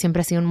lindos, siempre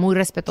han sido muy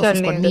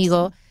respetuosos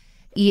conmigo.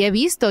 Y he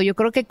visto, yo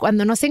creo que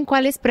cuando no sé en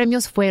cuáles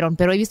premios fueron,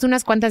 pero he visto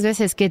unas cuantas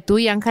veces que tú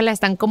y Ángela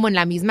están como en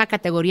la misma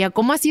categoría.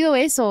 ¿Cómo ha sido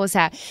eso? O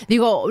sea,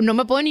 digo, no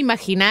me puedo ni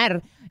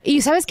imaginar.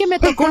 Y ¿sabes qué? Me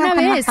tocó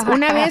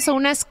una vez o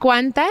unas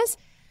cuantas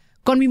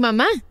con mi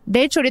mamá.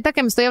 De hecho, ahorita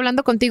que me estoy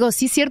hablando contigo,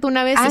 sí, cierto,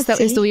 una vez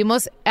 ¿sí?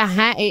 Estuvimos,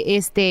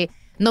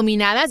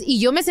 nominadas y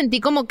yo me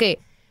sentí como que,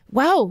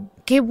 wow,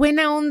 qué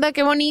buena onda,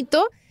 qué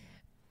bonito.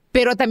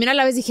 Pero también a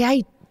la vez dije,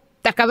 ay,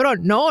 está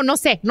cabrón. No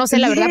sé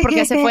la verdad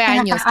porque hace fue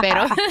años,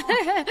 pero.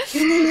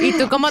 ¿Y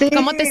tú cómo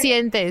te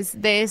sientes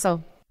de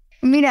eso?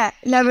 Mira,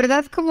 la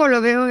verdad como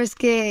lo veo es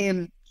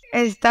que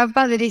está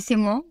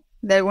padrísimo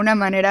de alguna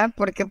manera,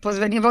 porque pues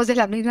venimos de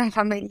la misma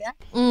familia,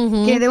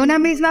 que de una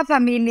misma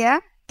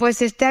familia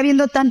pues esté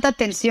habiendo tanta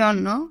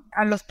atención, ¿no?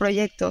 A los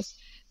proyectos,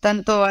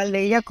 tanto al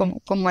de ella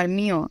como al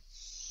mío.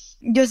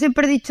 Yo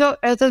siempre he dicho,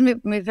 esta es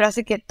mi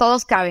frase, que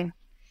todos caben,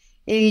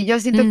 y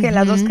yo siento que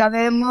las dos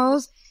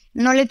cabemos,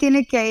 no le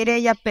tiene que ir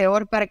ella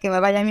peor para que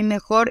me vaya a mí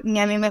mejor, ni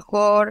a mí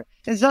mejor,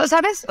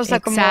 ¿sabes? O sea,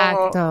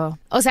 exacto.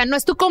 O sea, no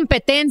es tu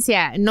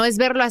competencia, no es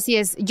verlo así,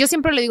 yo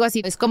siempre lo digo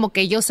así, es como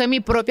que yo soy mi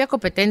propia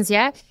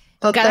competencia.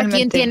 Totalmente. Cada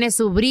quien tiene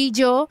su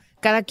brillo,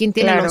 cada quien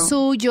tiene lo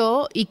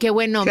suyo y qué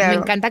bueno, me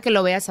encanta que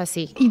lo veas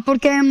así. Y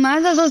porque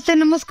además los dos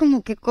tenemos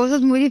como que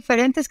cosas muy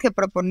diferentes que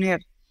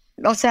proponer.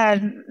 O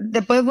sea,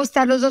 te puede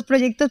gustar los dos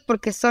proyectos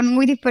porque son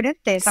muy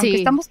diferentes. Sí. Aunque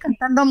estamos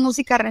cantando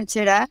música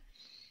ranchera,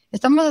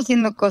 estamos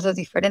haciendo cosas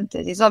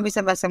diferentes y eso a mí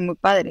se me hace muy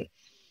padre.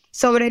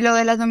 Sobre lo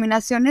de las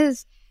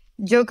nominaciones,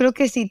 yo creo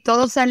que si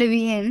todo sale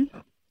bien,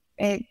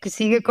 que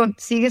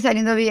sigue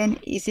saliendo bien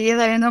y sigue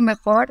saliendo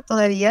mejor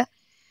todavía,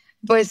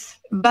 pues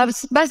va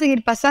a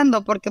seguir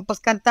pasando porque pues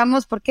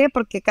cantamos, ¿por qué?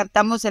 Porque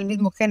cantamos el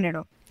mismo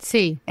género.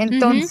 Sí.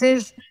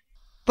 Entonces,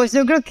 pues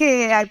yo creo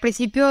que al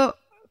principio,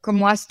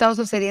 como ha estado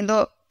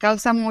sucediendo,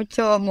 causa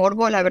mucho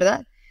morbo, la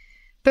verdad.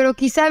 Pero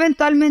quizá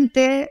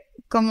eventualmente,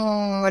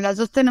 como las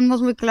dos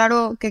tenemos muy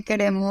claro qué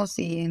queremos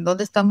y en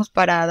dónde estamos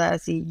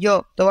paradas, y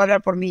yo te voy a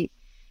hablar por mí,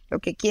 lo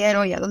que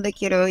quiero y a dónde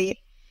quiero ir,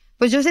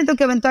 pues yo siento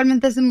que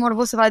eventualmente ese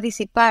morbo se va a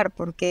disipar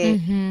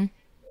porque,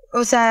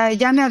 o sea,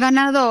 ya me ha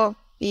ganado.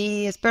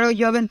 Y espero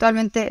yo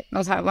eventualmente,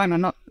 o sea, bueno,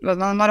 no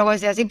lo voy a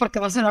decir así porque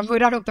va a sonar muy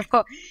raro,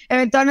 pero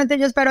eventualmente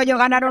yo espero yo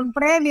ganar un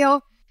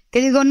premio.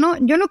 Que digo, no,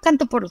 yo no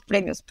canto por los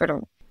premios,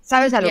 pero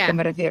sabes a lo que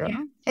me refiero,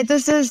 ¿no?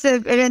 Entonces,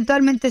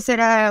 eventualmente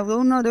será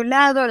uno de un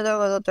lado,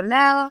 luego de otro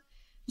lado.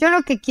 Yo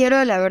lo que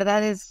quiero, la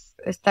verdad, es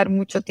estar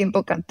mucho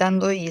tiempo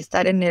cantando y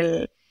estar en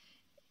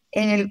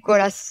el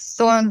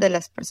corazón de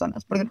las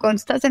personas. Porque cuando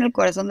estás en el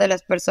corazón de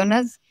las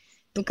personas,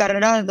 tu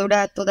carrera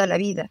dura toda la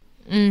vida.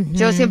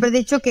 Yo siempre he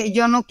dicho que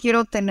yo no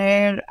quiero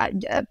tener,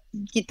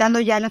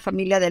 quitando ya la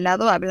familia de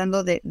lado,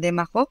 hablando de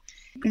Majo,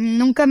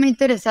 nunca me ha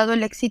interesado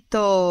el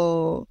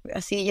éxito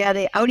así ya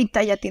de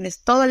ahorita ya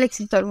tienes todo el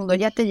éxito del mundo,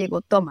 ya te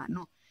llegó, toma,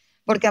 ¿no?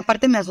 Porque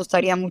aparte me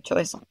asustaría mucho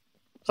eso.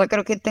 O sea,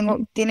 creo que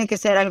tiene que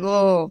ser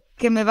algo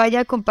que me vaya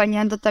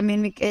acompañando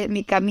también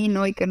mi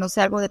camino y que no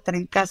sea algo de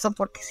trancazo,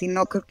 porque si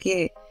no creo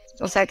que,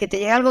 o sea, que te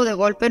llegue algo de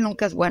golpe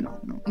nunca es bueno,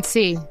 ¿no?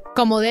 Sí,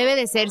 como debe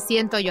de ser,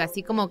 siento yo,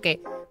 así como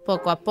que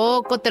poco a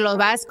poco te lo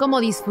vas como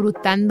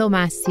disfrutando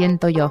más,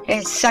 siento yo.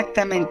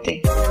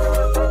 Exactamente.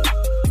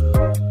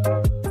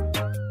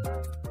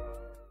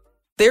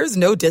 There's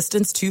no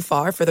distance too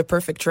far for the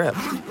perfect trip.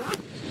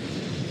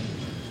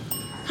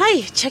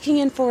 Hi, checking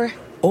in for...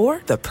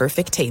 Or the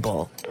perfect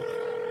table.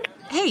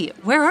 Hey,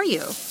 where are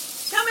you?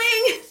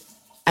 Coming!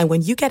 And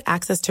when you get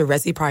access to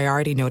Resi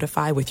Priority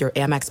Notify with your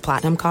Amex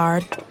Platinum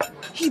card...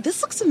 Hey,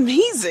 this looks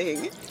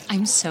amazing!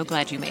 I'm so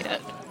glad you made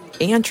it.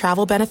 And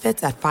travel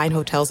benefits at fine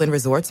hotels and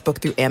resorts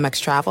booked through Amex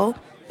Travel,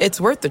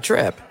 it's worth the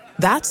trip.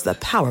 That's the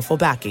powerful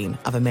backing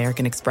of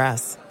American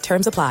Express.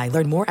 Terms apply.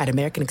 Learn more at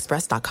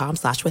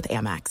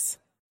americanexpress.com/withAmex.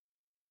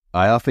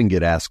 I often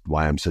get asked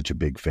why I'm such a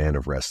big fan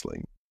of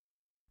wrestling.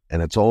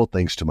 And it's all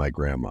thanks to my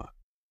grandma.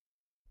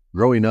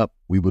 Growing up,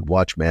 we would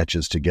watch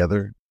matches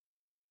together,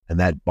 and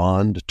that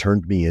bond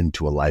turned me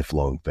into a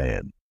lifelong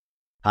fan.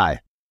 Hi,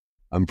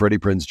 I'm Freddie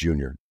Prinze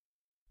Jr.,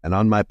 and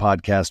on my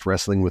podcast,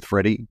 Wrestling with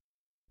Freddie,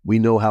 we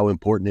know how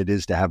important it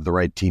is to have the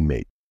right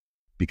teammate,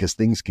 because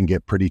things can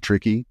get pretty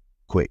tricky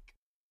quick.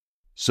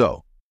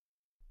 So,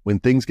 when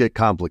things get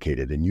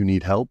complicated and you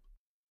need help,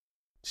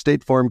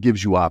 State Farm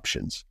gives you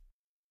options.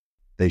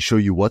 They show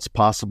you what's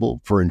possible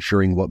for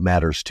ensuring what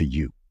matters to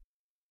you.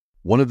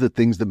 One of the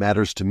things that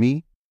matters to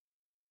me,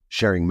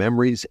 sharing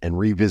memories and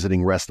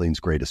revisiting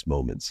wrestling's greatest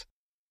moments.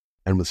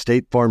 And with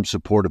State Farm's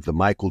support of the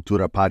My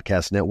Cultura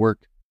Podcast Network,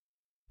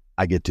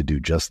 I get to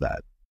do just that.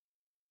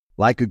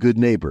 Like a good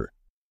neighbor,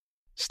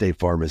 State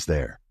Farm is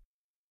there.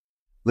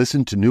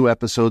 Listen to new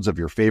episodes of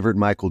your favorite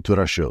My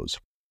Cultura shows,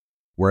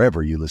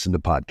 wherever you listen to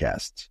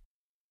podcasts.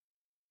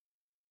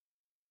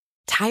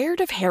 Tired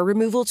of hair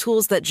removal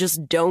tools that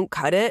just don't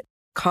cut it?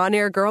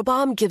 Conair Girl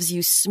Bomb gives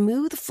you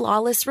smooth,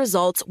 flawless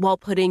results while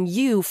putting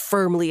you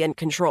firmly in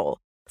control.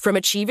 From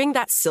achieving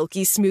that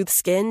silky smooth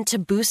skin to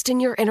boosting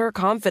your inner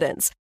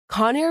confidence,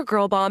 Conair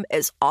Girl Bomb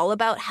is all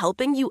about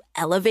helping you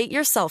elevate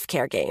your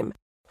self-care game.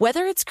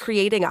 Whether it's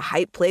creating a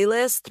hype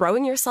playlist,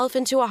 throwing yourself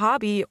into a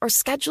hobby, or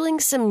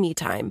scheduling some me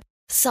time,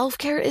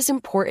 self-care is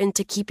important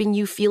to keeping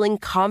you feeling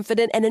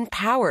confident and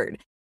empowered.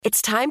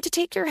 It's time to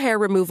take your hair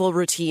removal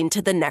routine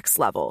to the next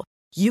level.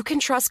 You can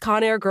trust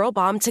Conair Girl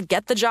Bomb to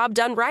get the job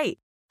done right.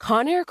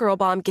 Conair Girl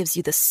Bomb gives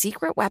you the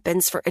secret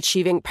weapons for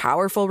achieving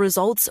powerful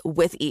results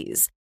with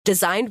ease.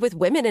 Designed with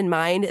women in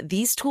mind,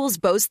 these tools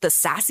boast the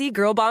sassy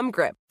Girl Bomb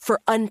grip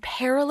for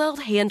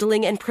unparalleled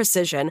handling and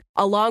precision,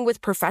 along with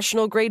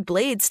professional-grade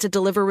blades to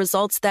deliver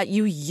results that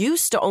you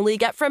used to only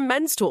get from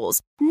men's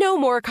tools. No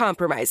more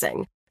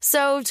compromising.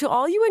 So, to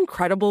all you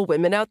incredible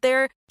women out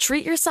there,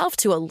 treat yourself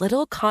to a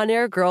little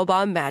Conair Girl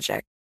Bomb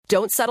magic.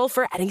 Don't settle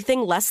for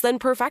anything less than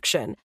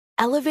perfection.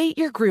 Elevate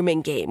your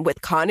grooming game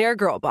with Conair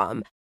Girl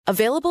Bomb.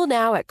 Available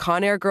now at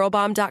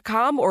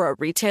ConairGirlBomb.com or a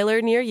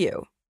retailer near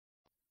you.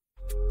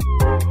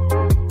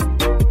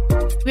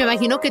 Me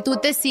imagino que tú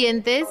te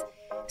sientes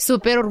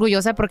súper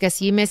orgullosa porque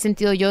así me he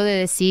sentido yo de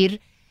decir,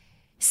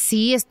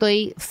 sí,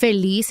 estoy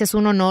feliz, es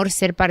un honor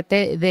ser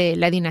parte de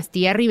la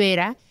dinastía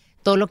Rivera,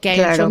 todo lo que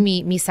han hecho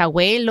mis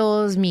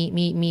abuelos,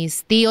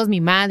 mis tíos,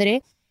 mi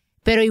madre,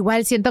 pero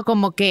igual siento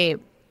como que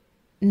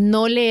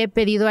no le he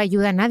pedido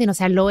ayuda a nadie, o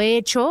sea, lo he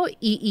hecho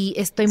y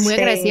estoy muy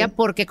agradecida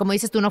porque, como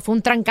dices tú, no fue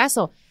un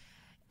trancazo.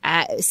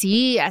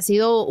 Sí, ha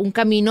sido un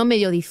camino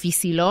medio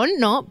dificilón,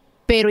 ¿no?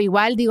 Pero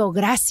igual digo,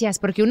 gracias,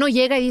 porque uno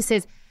llega y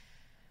dices,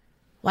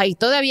 ay,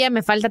 todavía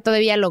me falta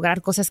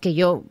lograr cosas que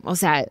yo, o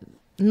sea,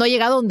 no he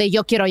llegado donde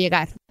yo quiero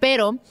llegar,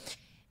 pero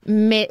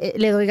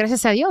le doy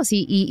gracias a Dios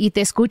y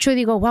te escucho y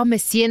digo, wow, me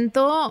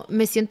siento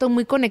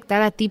muy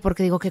conectada a ti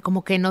porque digo que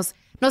como que nos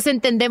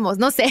entendemos,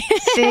 no sé.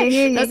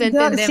 Sí, nos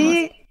entendemos.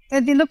 Sí,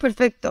 entiendo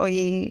perfecto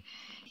y,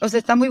 o sea,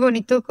 está muy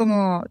bonito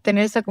como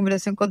tener esta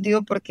conversación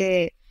contigo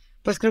porque,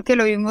 pues creo que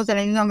lo vivimos de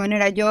la misma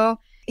manera.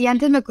 Y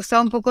antes me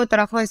costaba un poco de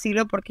trabajo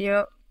decirlo porque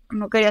yo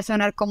no quería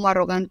sonar como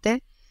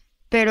arrogante,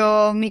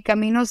 pero mi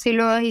camino sí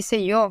lo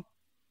hice yo,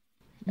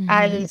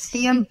 al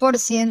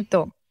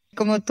 100%.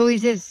 Como tú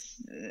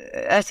dices,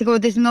 así como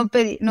dices,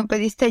 no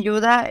pediste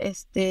ayuda,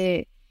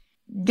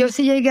 yo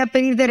sí llegué a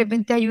pedir de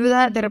repente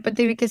ayuda, de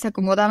repente vi que se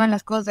acomodaban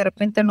las cosas, de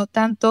repente no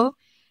tanto,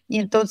 y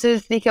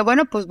entonces dije,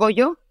 bueno, pues voy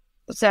yo.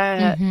 O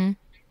sea,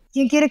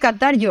 ¿quién quiere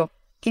cantar? Yo.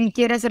 ¿Quién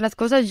quiere hacer las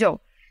cosas?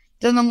 Yo.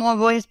 Entonces no me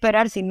voy a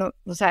esperar, sino,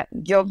 o sea,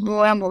 yo me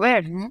voy a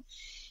mover, ¿no?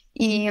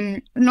 Y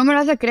no me lo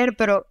vas a creer,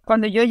 pero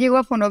cuando yo llego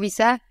a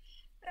Fonovisa,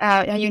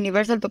 a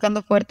Universal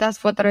tocando puertas,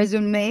 fue a través de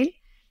un mail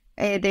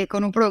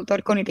con un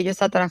productor con el que yo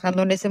estaba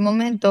trabajando en ese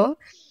momento,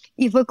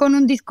 y fue con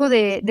un disco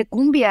de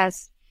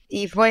cumbias,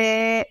 y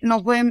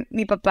no fue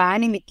mi papá,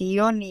 ni mi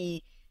tío,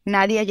 ni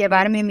nadie a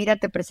llevarme, mira,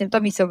 te presento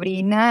a mi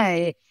sobrina,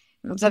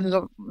 o sea,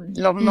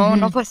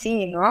 no fue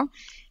así, ¿no?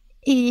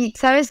 Y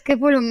 ¿sabes qué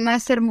fue lo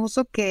más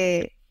hermoso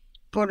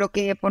por lo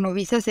que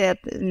Fonovisa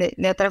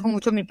le atrajo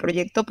mucho mi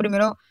proyecto?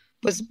 Primero,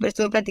 pues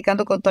estuve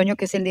platicando con Toño,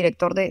 que es el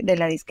director de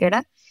la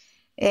disquera,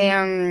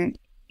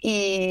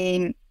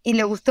 y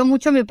le gustó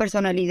mucho mi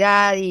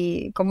personalidad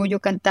y cómo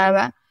yo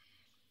cantaba,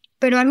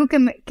 pero algo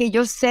que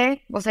yo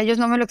sé, o sea, ellos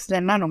no me lo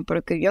externaron,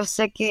 pero que yo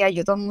sé que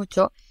ayudó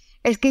mucho,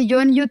 es que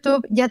yo en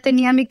YouTube ya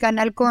tenía mi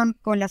canal con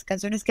las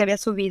canciones que había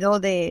subido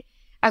de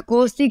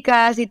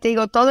acústicas, y te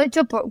digo, todo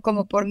hecho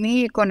como por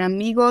mí, con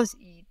amigos,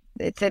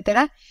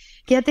 etcétera,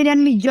 que ya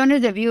tenían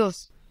millones de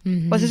views.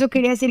 Pues eso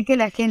quería decir que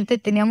la gente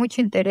tenía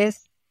mucho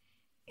interés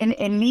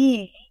en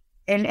mí,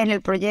 en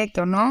el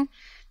proyecto, ¿no?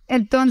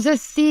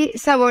 Entonces sí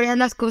saboreas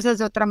las cosas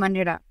de otra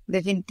manera,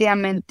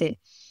 definitivamente.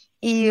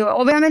 Y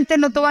obviamente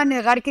no te voy a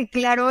negar que,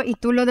 claro, y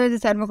tú lo debes de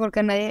saber mejor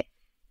que nadie,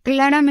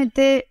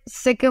 claramente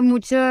sé que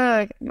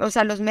o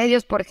sea, los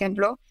medios, por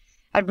ejemplo,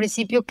 al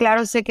principio,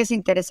 claro, sé que se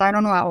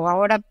interesaron o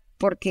ahora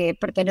porque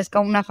pertenezco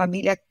a una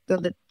familia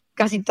donde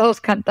casi todos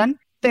cantan,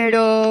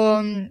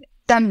 pero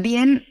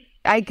también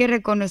hay que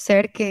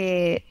reconocer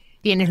que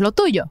tienes lo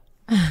tuyo.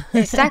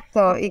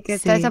 Exacto, y que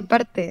está Sí. esa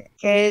parte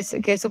que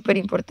es súper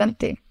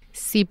importante.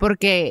 Sí,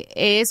 porque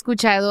he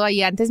escuchado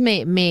y antes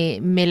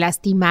me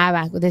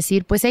lastimaba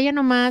decir, pues ella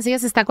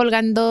se está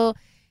colgando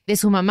de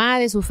su mamá,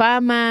 de su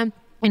fama,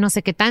 y no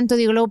sé qué tanto.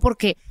 Digo, luego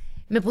porque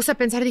me puse a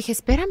pensar, dije,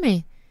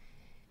 espérame,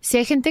 si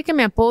hay gente que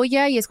me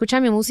apoya y escucha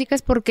mi música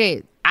es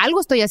porque algo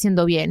estoy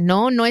haciendo bien,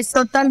 ¿no? No es...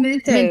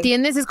 Totalmente. ¿Me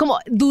entiendes? Es como,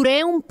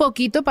 duré un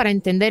poquito para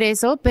entender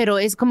eso, pero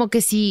es como que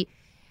si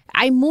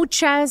hay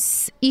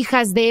muchas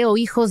hijas de o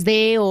hijos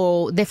de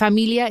o de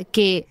familia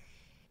que,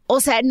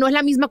 o sea, no es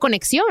la misma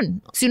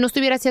conexión. Si uno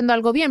estuviera haciendo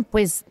algo bien,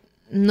 pues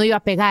no iba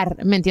a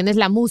pegar, ¿me entiendes?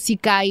 La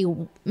música y,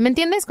 ¿me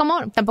entiendes?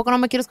 Como tampoco no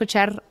me quiero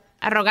escuchar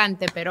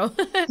arrogante, pero...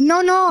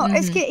 No,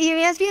 es que y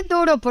es bien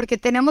duro porque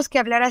tenemos que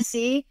hablar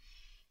así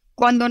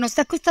cuando nos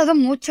ha costado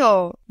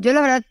mucho. Yo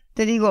la verdad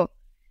te digo,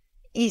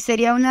 y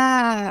sería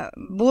una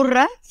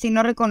burra si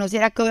no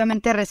reconociera que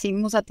obviamente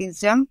recibimos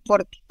atención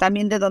por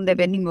también de donde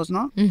venimos,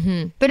 ¿no?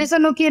 Pero eso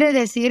no quiere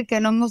decir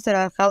que no hemos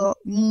trabajado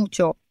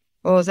mucho.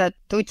 O sea,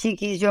 tú,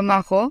 Chiquis, yo,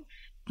 Majo,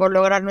 por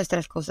lograr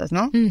nuestras cosas,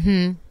 ¿no?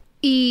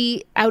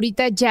 Y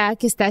ahorita ya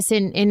que estás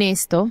en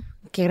esto,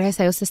 que gracias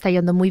a Dios te está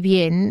yendo muy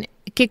bien,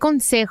 ¿qué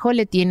consejo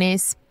le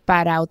tienes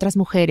para otras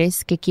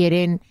mujeres que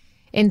quieren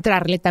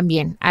entrarle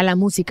también a la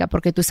música?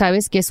 Porque tú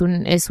sabes que es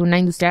una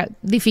industria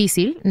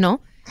difícil, ¿no?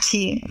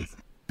 Sí.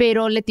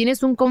 Pero ¿le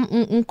tienes un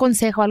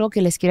consejo, algo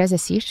que les quieras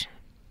decir?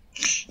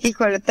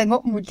 Híjole,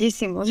 tengo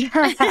muchísimos.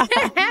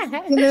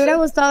 Me hubiera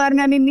gustado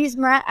darme a mí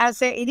misma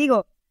y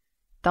digo,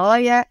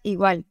 todavía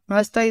igual, no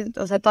estoy,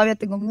 o sea, todavía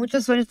tengo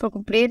muchos sueños por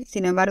cumplir,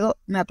 sin embargo,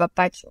 me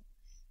apapacho,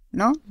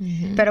 ¿no?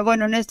 Pero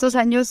bueno, en estos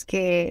años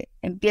que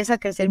empieza a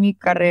crecer mi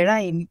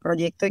carrera y mi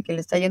proyecto y que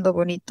le está yendo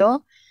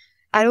bonito,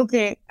 algo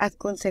que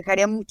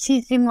aconsejaría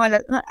muchísimo a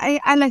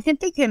la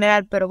gente en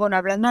general, pero bueno,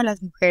 hablando a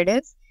las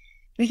mujeres,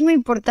 es muy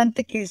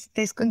importante que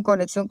estés en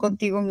conexión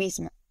contigo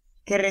misma,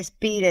 que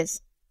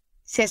respires.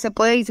 Se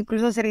puede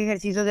incluso hacer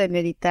ejercicios de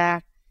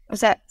meditar, o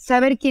sea,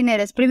 saber quién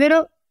eres.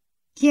 Primero,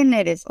 quién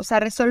eres, o sea,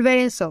 resolver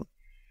eso,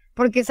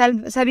 porque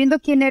sabiendo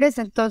quién eres,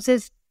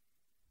 entonces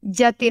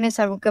ya tienes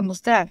algo que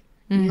mostrar,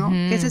 ¿no?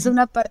 Que esa es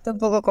una parte un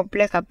poco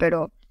compleja,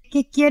 pero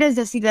 ¿qué quieres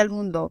decirle al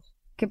mundo?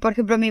 Que, por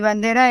ejemplo, mi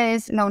bandera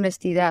es la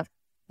honestidad,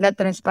 la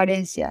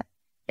transparencia,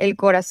 el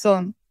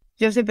corazón.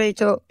 Yo siempre he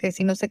dicho que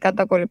si no se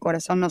canta con el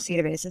corazón no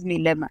sirve, ese es mi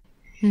lema.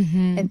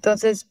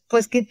 Entonces,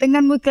 pues que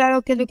tengan muy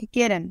claro qué es lo que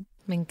quieren.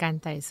 Me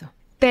encanta eso.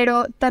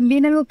 Pero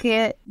también algo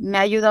que me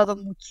ha ayudado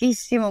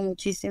muchísimo,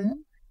 muchísimo,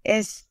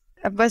 es,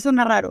 puede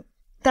sonar raro,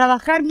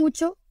 trabajar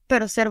mucho,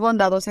 pero ser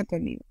bondadosa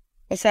conmigo.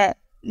 O sea,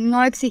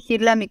 no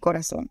exigirle a mi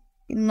corazón,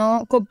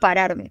 no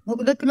compararme,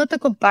 no te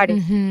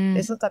compares,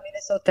 eso también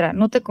es otra,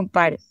 no te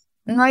compares.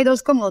 No hay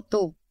dos como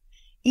tú.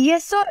 Y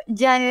eso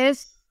ya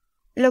es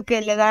lo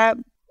que le da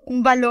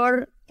un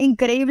valor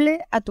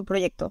increíble a tu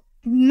proyecto.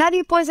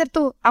 Nadie puede ser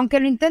tú, aunque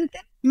lo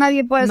intenten,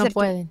 nadie puede ser tú.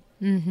 No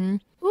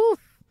pueden. Uf.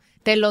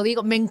 Te lo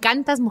digo, me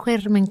encantas,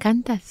 mujer, me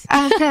encantas.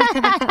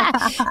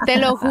 Te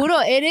lo juro,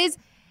 eres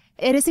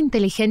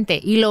inteligente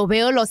y lo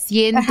veo, lo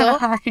siento.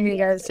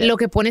 Lo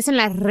que pones en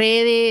las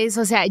redes,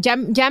 o sea, ya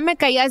me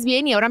caías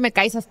bien y ahora me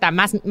caes hasta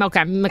más,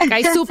 okay, me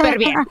caes súper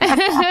bien.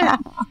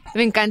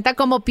 Me encanta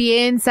cómo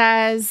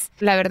piensas.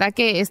 La verdad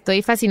que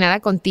estoy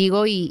fascinada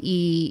contigo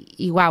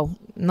y wow,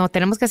 no,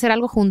 tenemos que hacer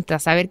algo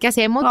juntas, a ver qué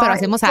hacemos, pero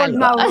hacemos algo.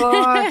 Por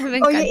favor.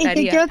 Me Oye,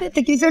 encantaría. y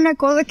te quise una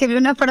cosa, que vi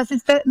una frase,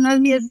 no es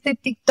mía, es de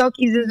TikTok,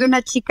 y es de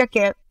una chica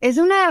que es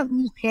una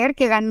mujer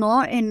que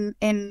ganó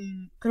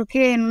creo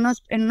que en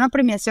una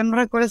premiación, no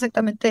recuerdo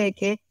exactamente de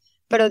qué,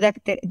 pero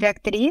de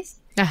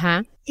actriz.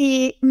 Ajá.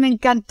 Y me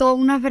encantó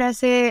una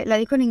frase, la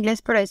dijo en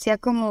inglés, pero decía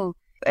como,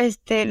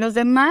 los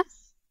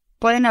demás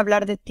pueden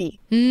hablar de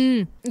ti.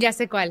 Ya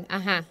sé cuál,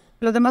 ajá.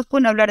 Los demás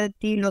pueden hablar de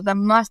ti, los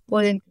demás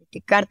pueden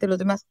criticarte, los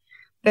demás.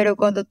 Pero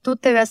cuando tú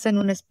te veas en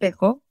un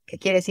espejo, que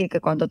quiere decir que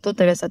cuando tú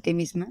te ves a ti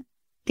misma,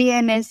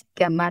 tienes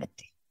que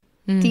amarte.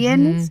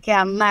 Tienes que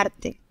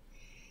amarte.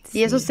 Sí.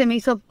 Y eso se me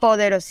hizo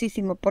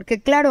poderosísimo,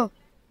 porque claro,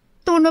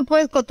 tú no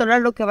puedes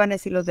controlar lo que van a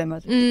decir los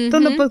demás. Tú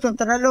no puedes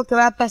controlar lo que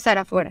va a pasar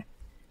afuera,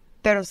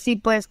 pero sí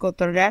puedes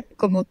controlar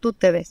cómo tú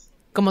te ves.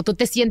 Como tú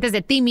te sientes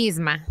de ti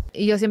misma.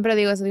 Y yo siempre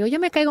digo eso, yo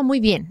me caigo muy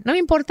bien. No me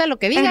importa lo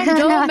que digan,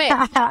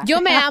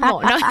 yo me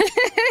amo, ¿no?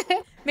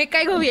 Me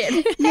caigo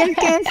bien. Y es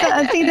que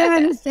así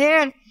debe de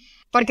ser.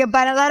 Porque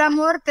para dar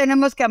amor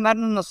tenemos que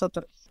amarnos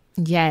nosotros.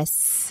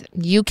 Yes.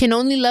 You can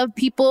only love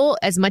people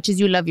as much as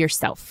you love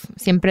yourself.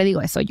 Siempre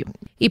digo eso yo.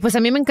 Y pues a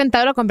mí me ha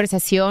encantado la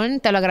conversación,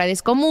 te lo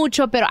agradezco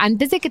mucho, pero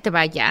antes de que te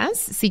vayas,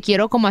 si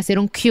quiero como hacer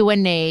un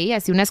Q&A,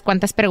 así unas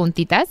cuantas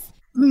preguntitas.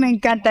 Me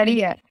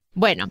encantaría.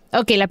 Bueno,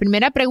 ok, la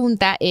primera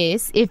pregunta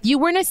es, if you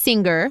weren't a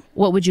singer,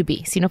 what would you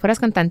be? Si no fueras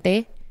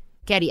cantante,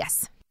 ¿qué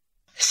harías?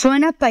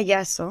 Suena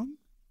payaso,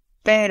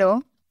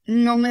 pero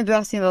no me veo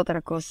haciendo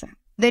otra cosa.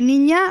 De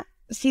niña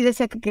sí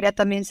decía que quería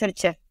también ser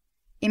chef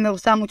y me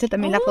gustaba mucho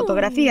también la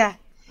fotografía.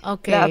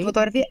 Okay. La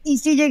fotografía. Y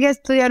sí llegué a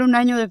estudiar un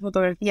año de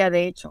fotografía,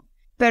 de hecho.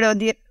 Pero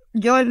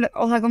yo,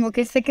 o sea, como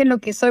que sé que lo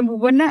que soy muy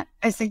buena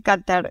es en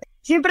cantar.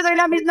 Siempre doy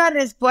la misma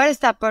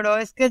respuesta, pero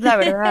es que es la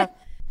verdad.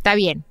 Está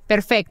bien,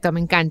 perfecto, me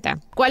encanta.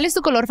 ¿Cuál es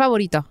tu color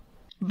favorito?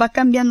 Va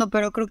cambiando,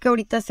 pero creo que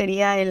ahorita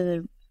sería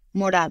el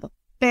morado.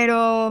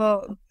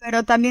 Pero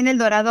también el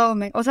dorado,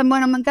 o sea,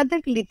 bueno, me encanta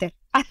el glitter.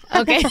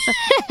 Ok,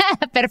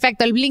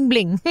 perfecto, el bling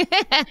bling.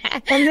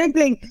 El bling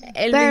bling,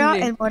 pero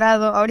bling. El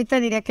morado,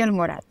 ahorita diría que el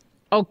morado.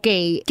 Ok,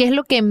 ¿qué es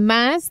lo que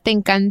más te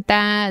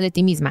encanta de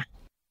ti misma?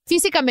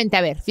 Físicamente,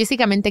 a ver, ¿qué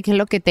es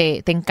lo que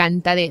te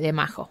encanta de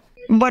Majo?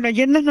 Bueno,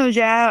 yéndonos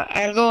ya a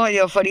algo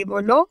de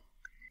frívolo,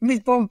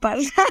 mis pompas.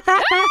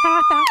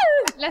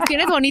 Las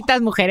tienes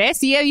bonitas, mujeres,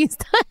 sí he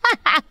visto.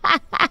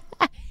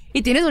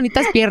 Y tienes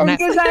bonitas piernas.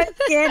 Porque sabes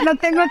que no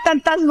tengo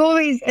tantas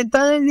boobies.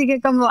 Entonces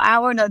dije como,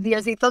 bueno,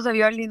 Diosito se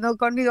vio lindo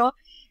conmigo.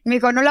 Me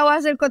dijo, no la voy a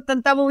hacer con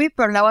tanta boobie,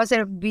 pero la voy a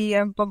hacer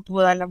bien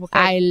pompuda la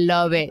mujer. I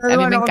love it. Entonces,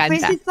 a mí me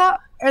encanta. Físico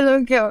es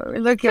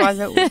lo que más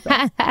me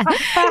gusta.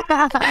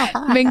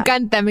 Me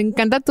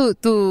encanta tu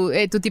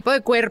tipo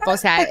de cuerpo. O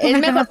sea, es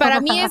mejor.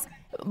 Para mí es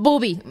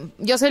boobie.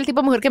 Yo soy el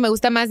tipo de mujer que me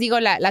gusta más, digo,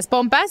 las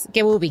pompas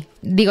que boobie.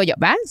 Digo yo,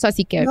 ¿va?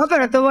 Así que... No,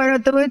 pero tú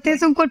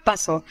tienes un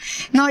culpazo.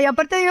 No, y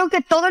aparte digo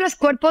que todos los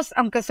cuerpos,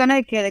 aunque suena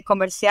de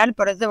comercial,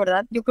 pero es de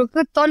verdad, yo creo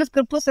que todos los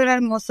cuerpos son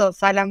hermosos. O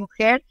sea, la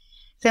mujer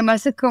se me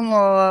hace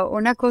como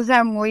una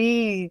cosa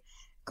muy,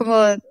 como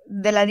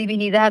de la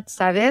divinidad,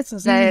 ¿sabes? O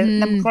sea,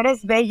 la mujer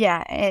es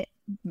bella,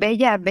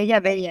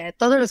 bella,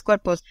 todos los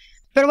cuerpos.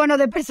 Pero bueno,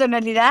 de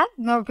personalidad,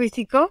 no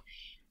físico,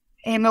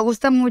 me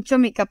gusta mucho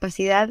mi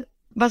capacidad,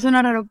 va a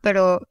sonar raro,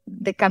 pero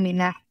de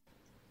caminar.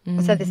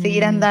 O sea, de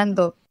seguir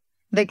andando,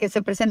 de que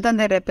se presentan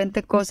de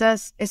repente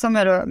cosas, eso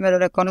me lo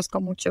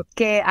reconozco mucho.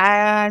 Que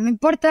no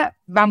importa,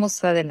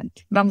 vamos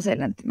adelante.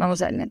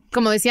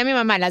 Como decía mi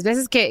mamá, las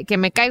veces que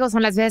me caigo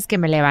son las veces que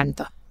me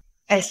levanto.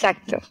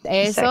 Exacto.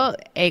 Eso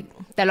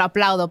te lo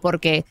aplaudo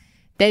porque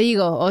te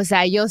digo, o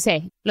sea, yo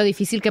sé lo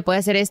difícil que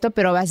puede ser esto,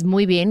 pero vas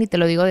muy bien y te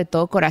lo digo de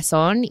todo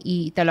corazón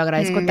y te lo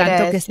agradezco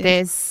tanto que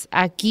estés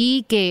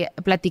aquí, que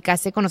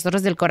platicaste con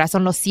nosotros del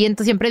corazón. Lo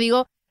siento, siempre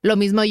digo lo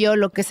mismo yo,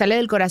 lo que sale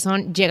del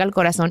corazón llega al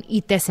corazón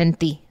y te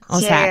sentí. O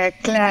sea,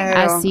 claro.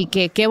 Así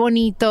que qué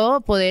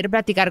bonito poder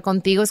platicar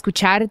contigo,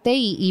 escucharte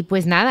y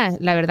pues nada,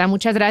 la verdad,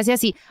 muchas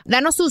gracias y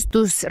danos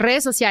tus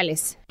redes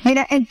sociales.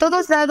 Mira, en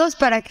todos lados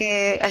para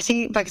que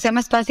sea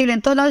más fácil,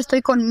 en todos lados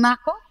estoy con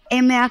Majo,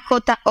 Majo,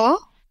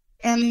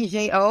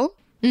 Mjo,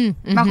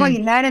 Majo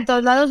Aguilar en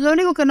todos lados, lo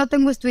único que no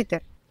tengo es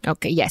Twitter.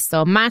 Ok,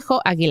 so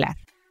Majo Aguilar.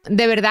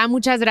 De verdad,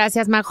 muchas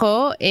gracias,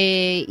 Majo.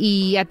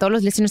 Y a todos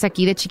los listeners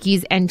aquí de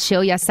Chiquis and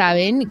Chill, ya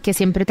saben que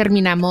siempre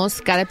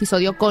terminamos cada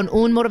episodio con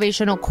un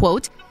motivational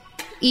quote.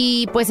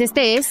 Y pues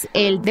este es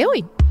el de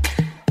hoy.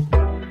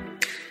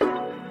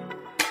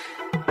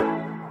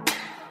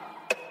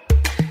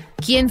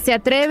 Quien se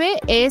atreve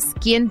es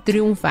quien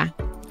triunfa.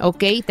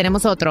 Ok,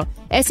 tenemos otro.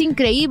 Es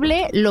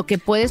increíble lo que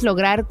puedes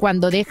lograr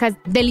cuando dejas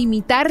de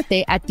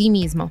limitarte a ti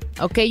mismo.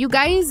 Ok, you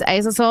guys,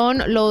 esas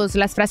son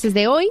las frases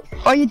de hoy.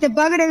 Oye, te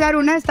puedo agregar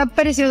una, están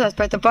preciosas,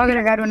 pero te puedo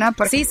agregar una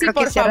porque sí,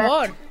 por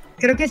favor.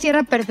 Creo que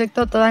cierra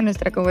perfecto toda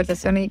nuestra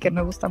conversación y que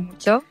me gusta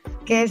mucho,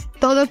 que es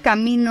todo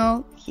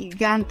camino,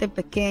 gigante,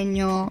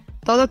 pequeño,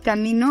 todo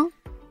camino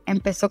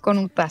empezó con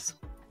un paso.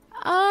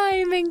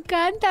 Ay, me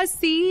encanta,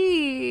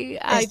 sí.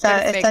 Ay,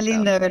 está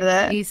linda,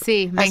 ¿verdad? Y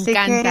sí, me Así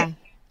encanta.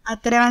 Que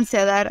atrévanse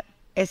a dar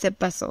ese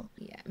paso.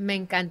 Me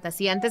encanta.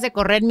 Sí, antes de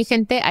correr, mi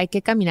gente, hay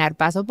que caminar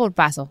paso por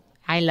paso.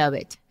 I love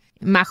it.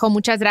 Majo,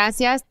 muchas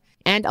gracias.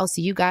 And I'll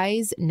see you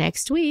guys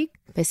next week.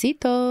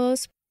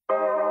 Besitos.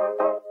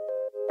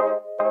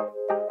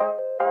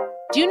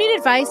 Do you need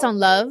advice on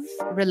love,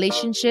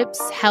 relationships,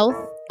 health,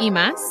 y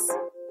más?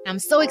 I'm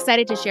so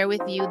excited to share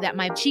with you that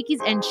my Chiquis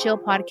and Chill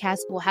podcast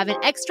will have an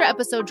extra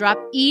episode drop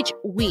each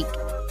week.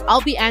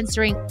 I'll be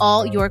answering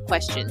all your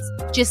questions.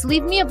 Just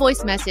leave me a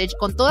voice message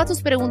con todas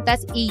tus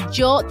preguntas y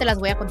yo te las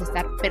voy a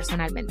contestar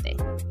personalmente.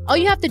 All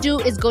you have to do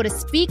is go to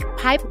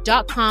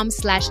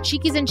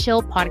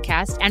speakpipe.com/chiquisandchill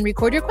podcast and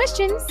record your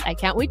questions. I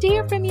can't wait to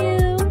hear from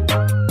you.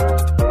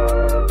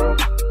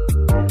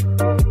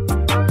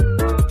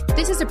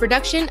 This is a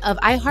production of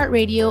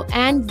iHeartRadio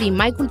and the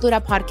My Cultura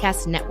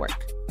Podcast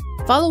Network.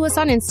 Follow us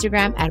on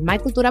Instagram at My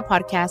Cultura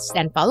Podcast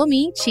and follow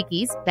me,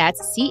 Chiquis,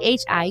 that's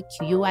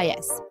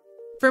CHIQUIS.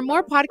 For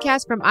more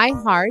podcasts from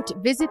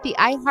iHeart, visit the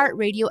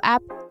iHeartRadio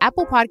app,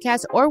 Apple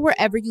Podcasts, or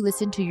wherever you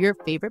listen to your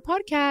favorite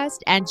podcast,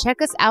 and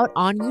check us out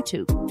on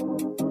YouTube.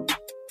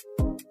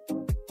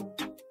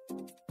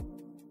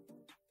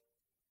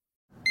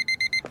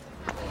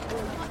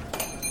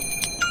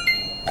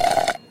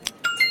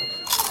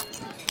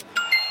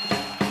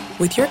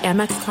 With your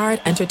Amex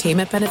card,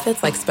 entertainment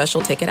benefits like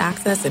special ticket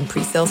access and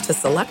pre-sales to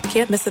select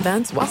can't-miss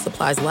events while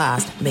supplies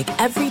last make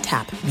every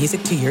tap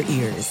music to your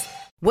ears.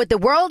 What the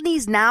world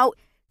needs now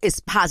is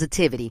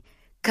positivity.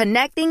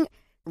 Connecting,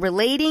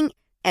 relating,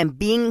 and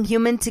being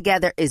human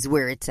together is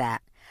where it's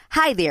at.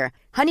 Hi there,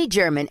 Honey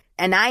German,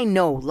 and I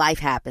know life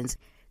happens,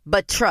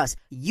 but trust,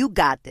 you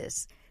got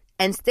this.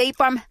 And State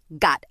Farm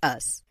got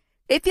us.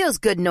 It feels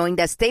good knowing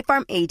that State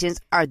Farm agents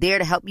are there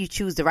to help you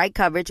choose the right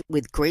coverage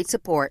with great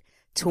support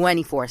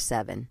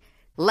 24/7.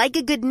 Like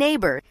a good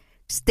neighbor,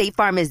 State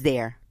Farm is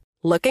there.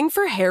 Looking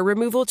for hair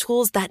removal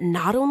tools that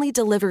not only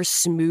deliver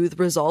smooth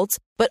results,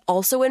 but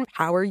also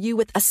empower you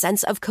with a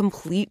sense of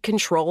complete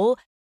control?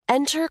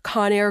 Enter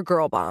Conair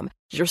Girl Bomb,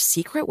 your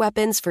secret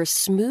weapons for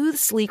smooth,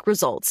 sleek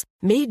results,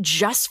 made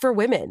just for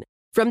women.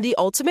 From the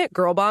ultimate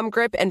Girl Bomb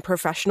grip and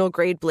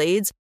professional-grade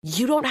blades,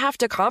 you don't have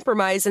to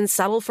compromise and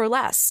settle for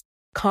less.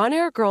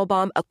 Conair Girl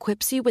Bomb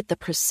equips you with the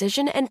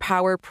precision and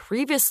power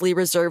previously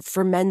reserved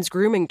for men's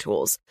grooming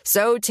tools.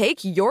 So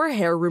take your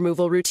hair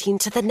removal routine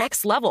to the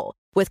next level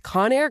with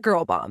Conair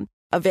Girl Bomb.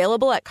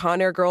 Available at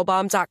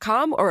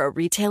ConairGirlBomb.com or a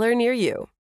retailer near you.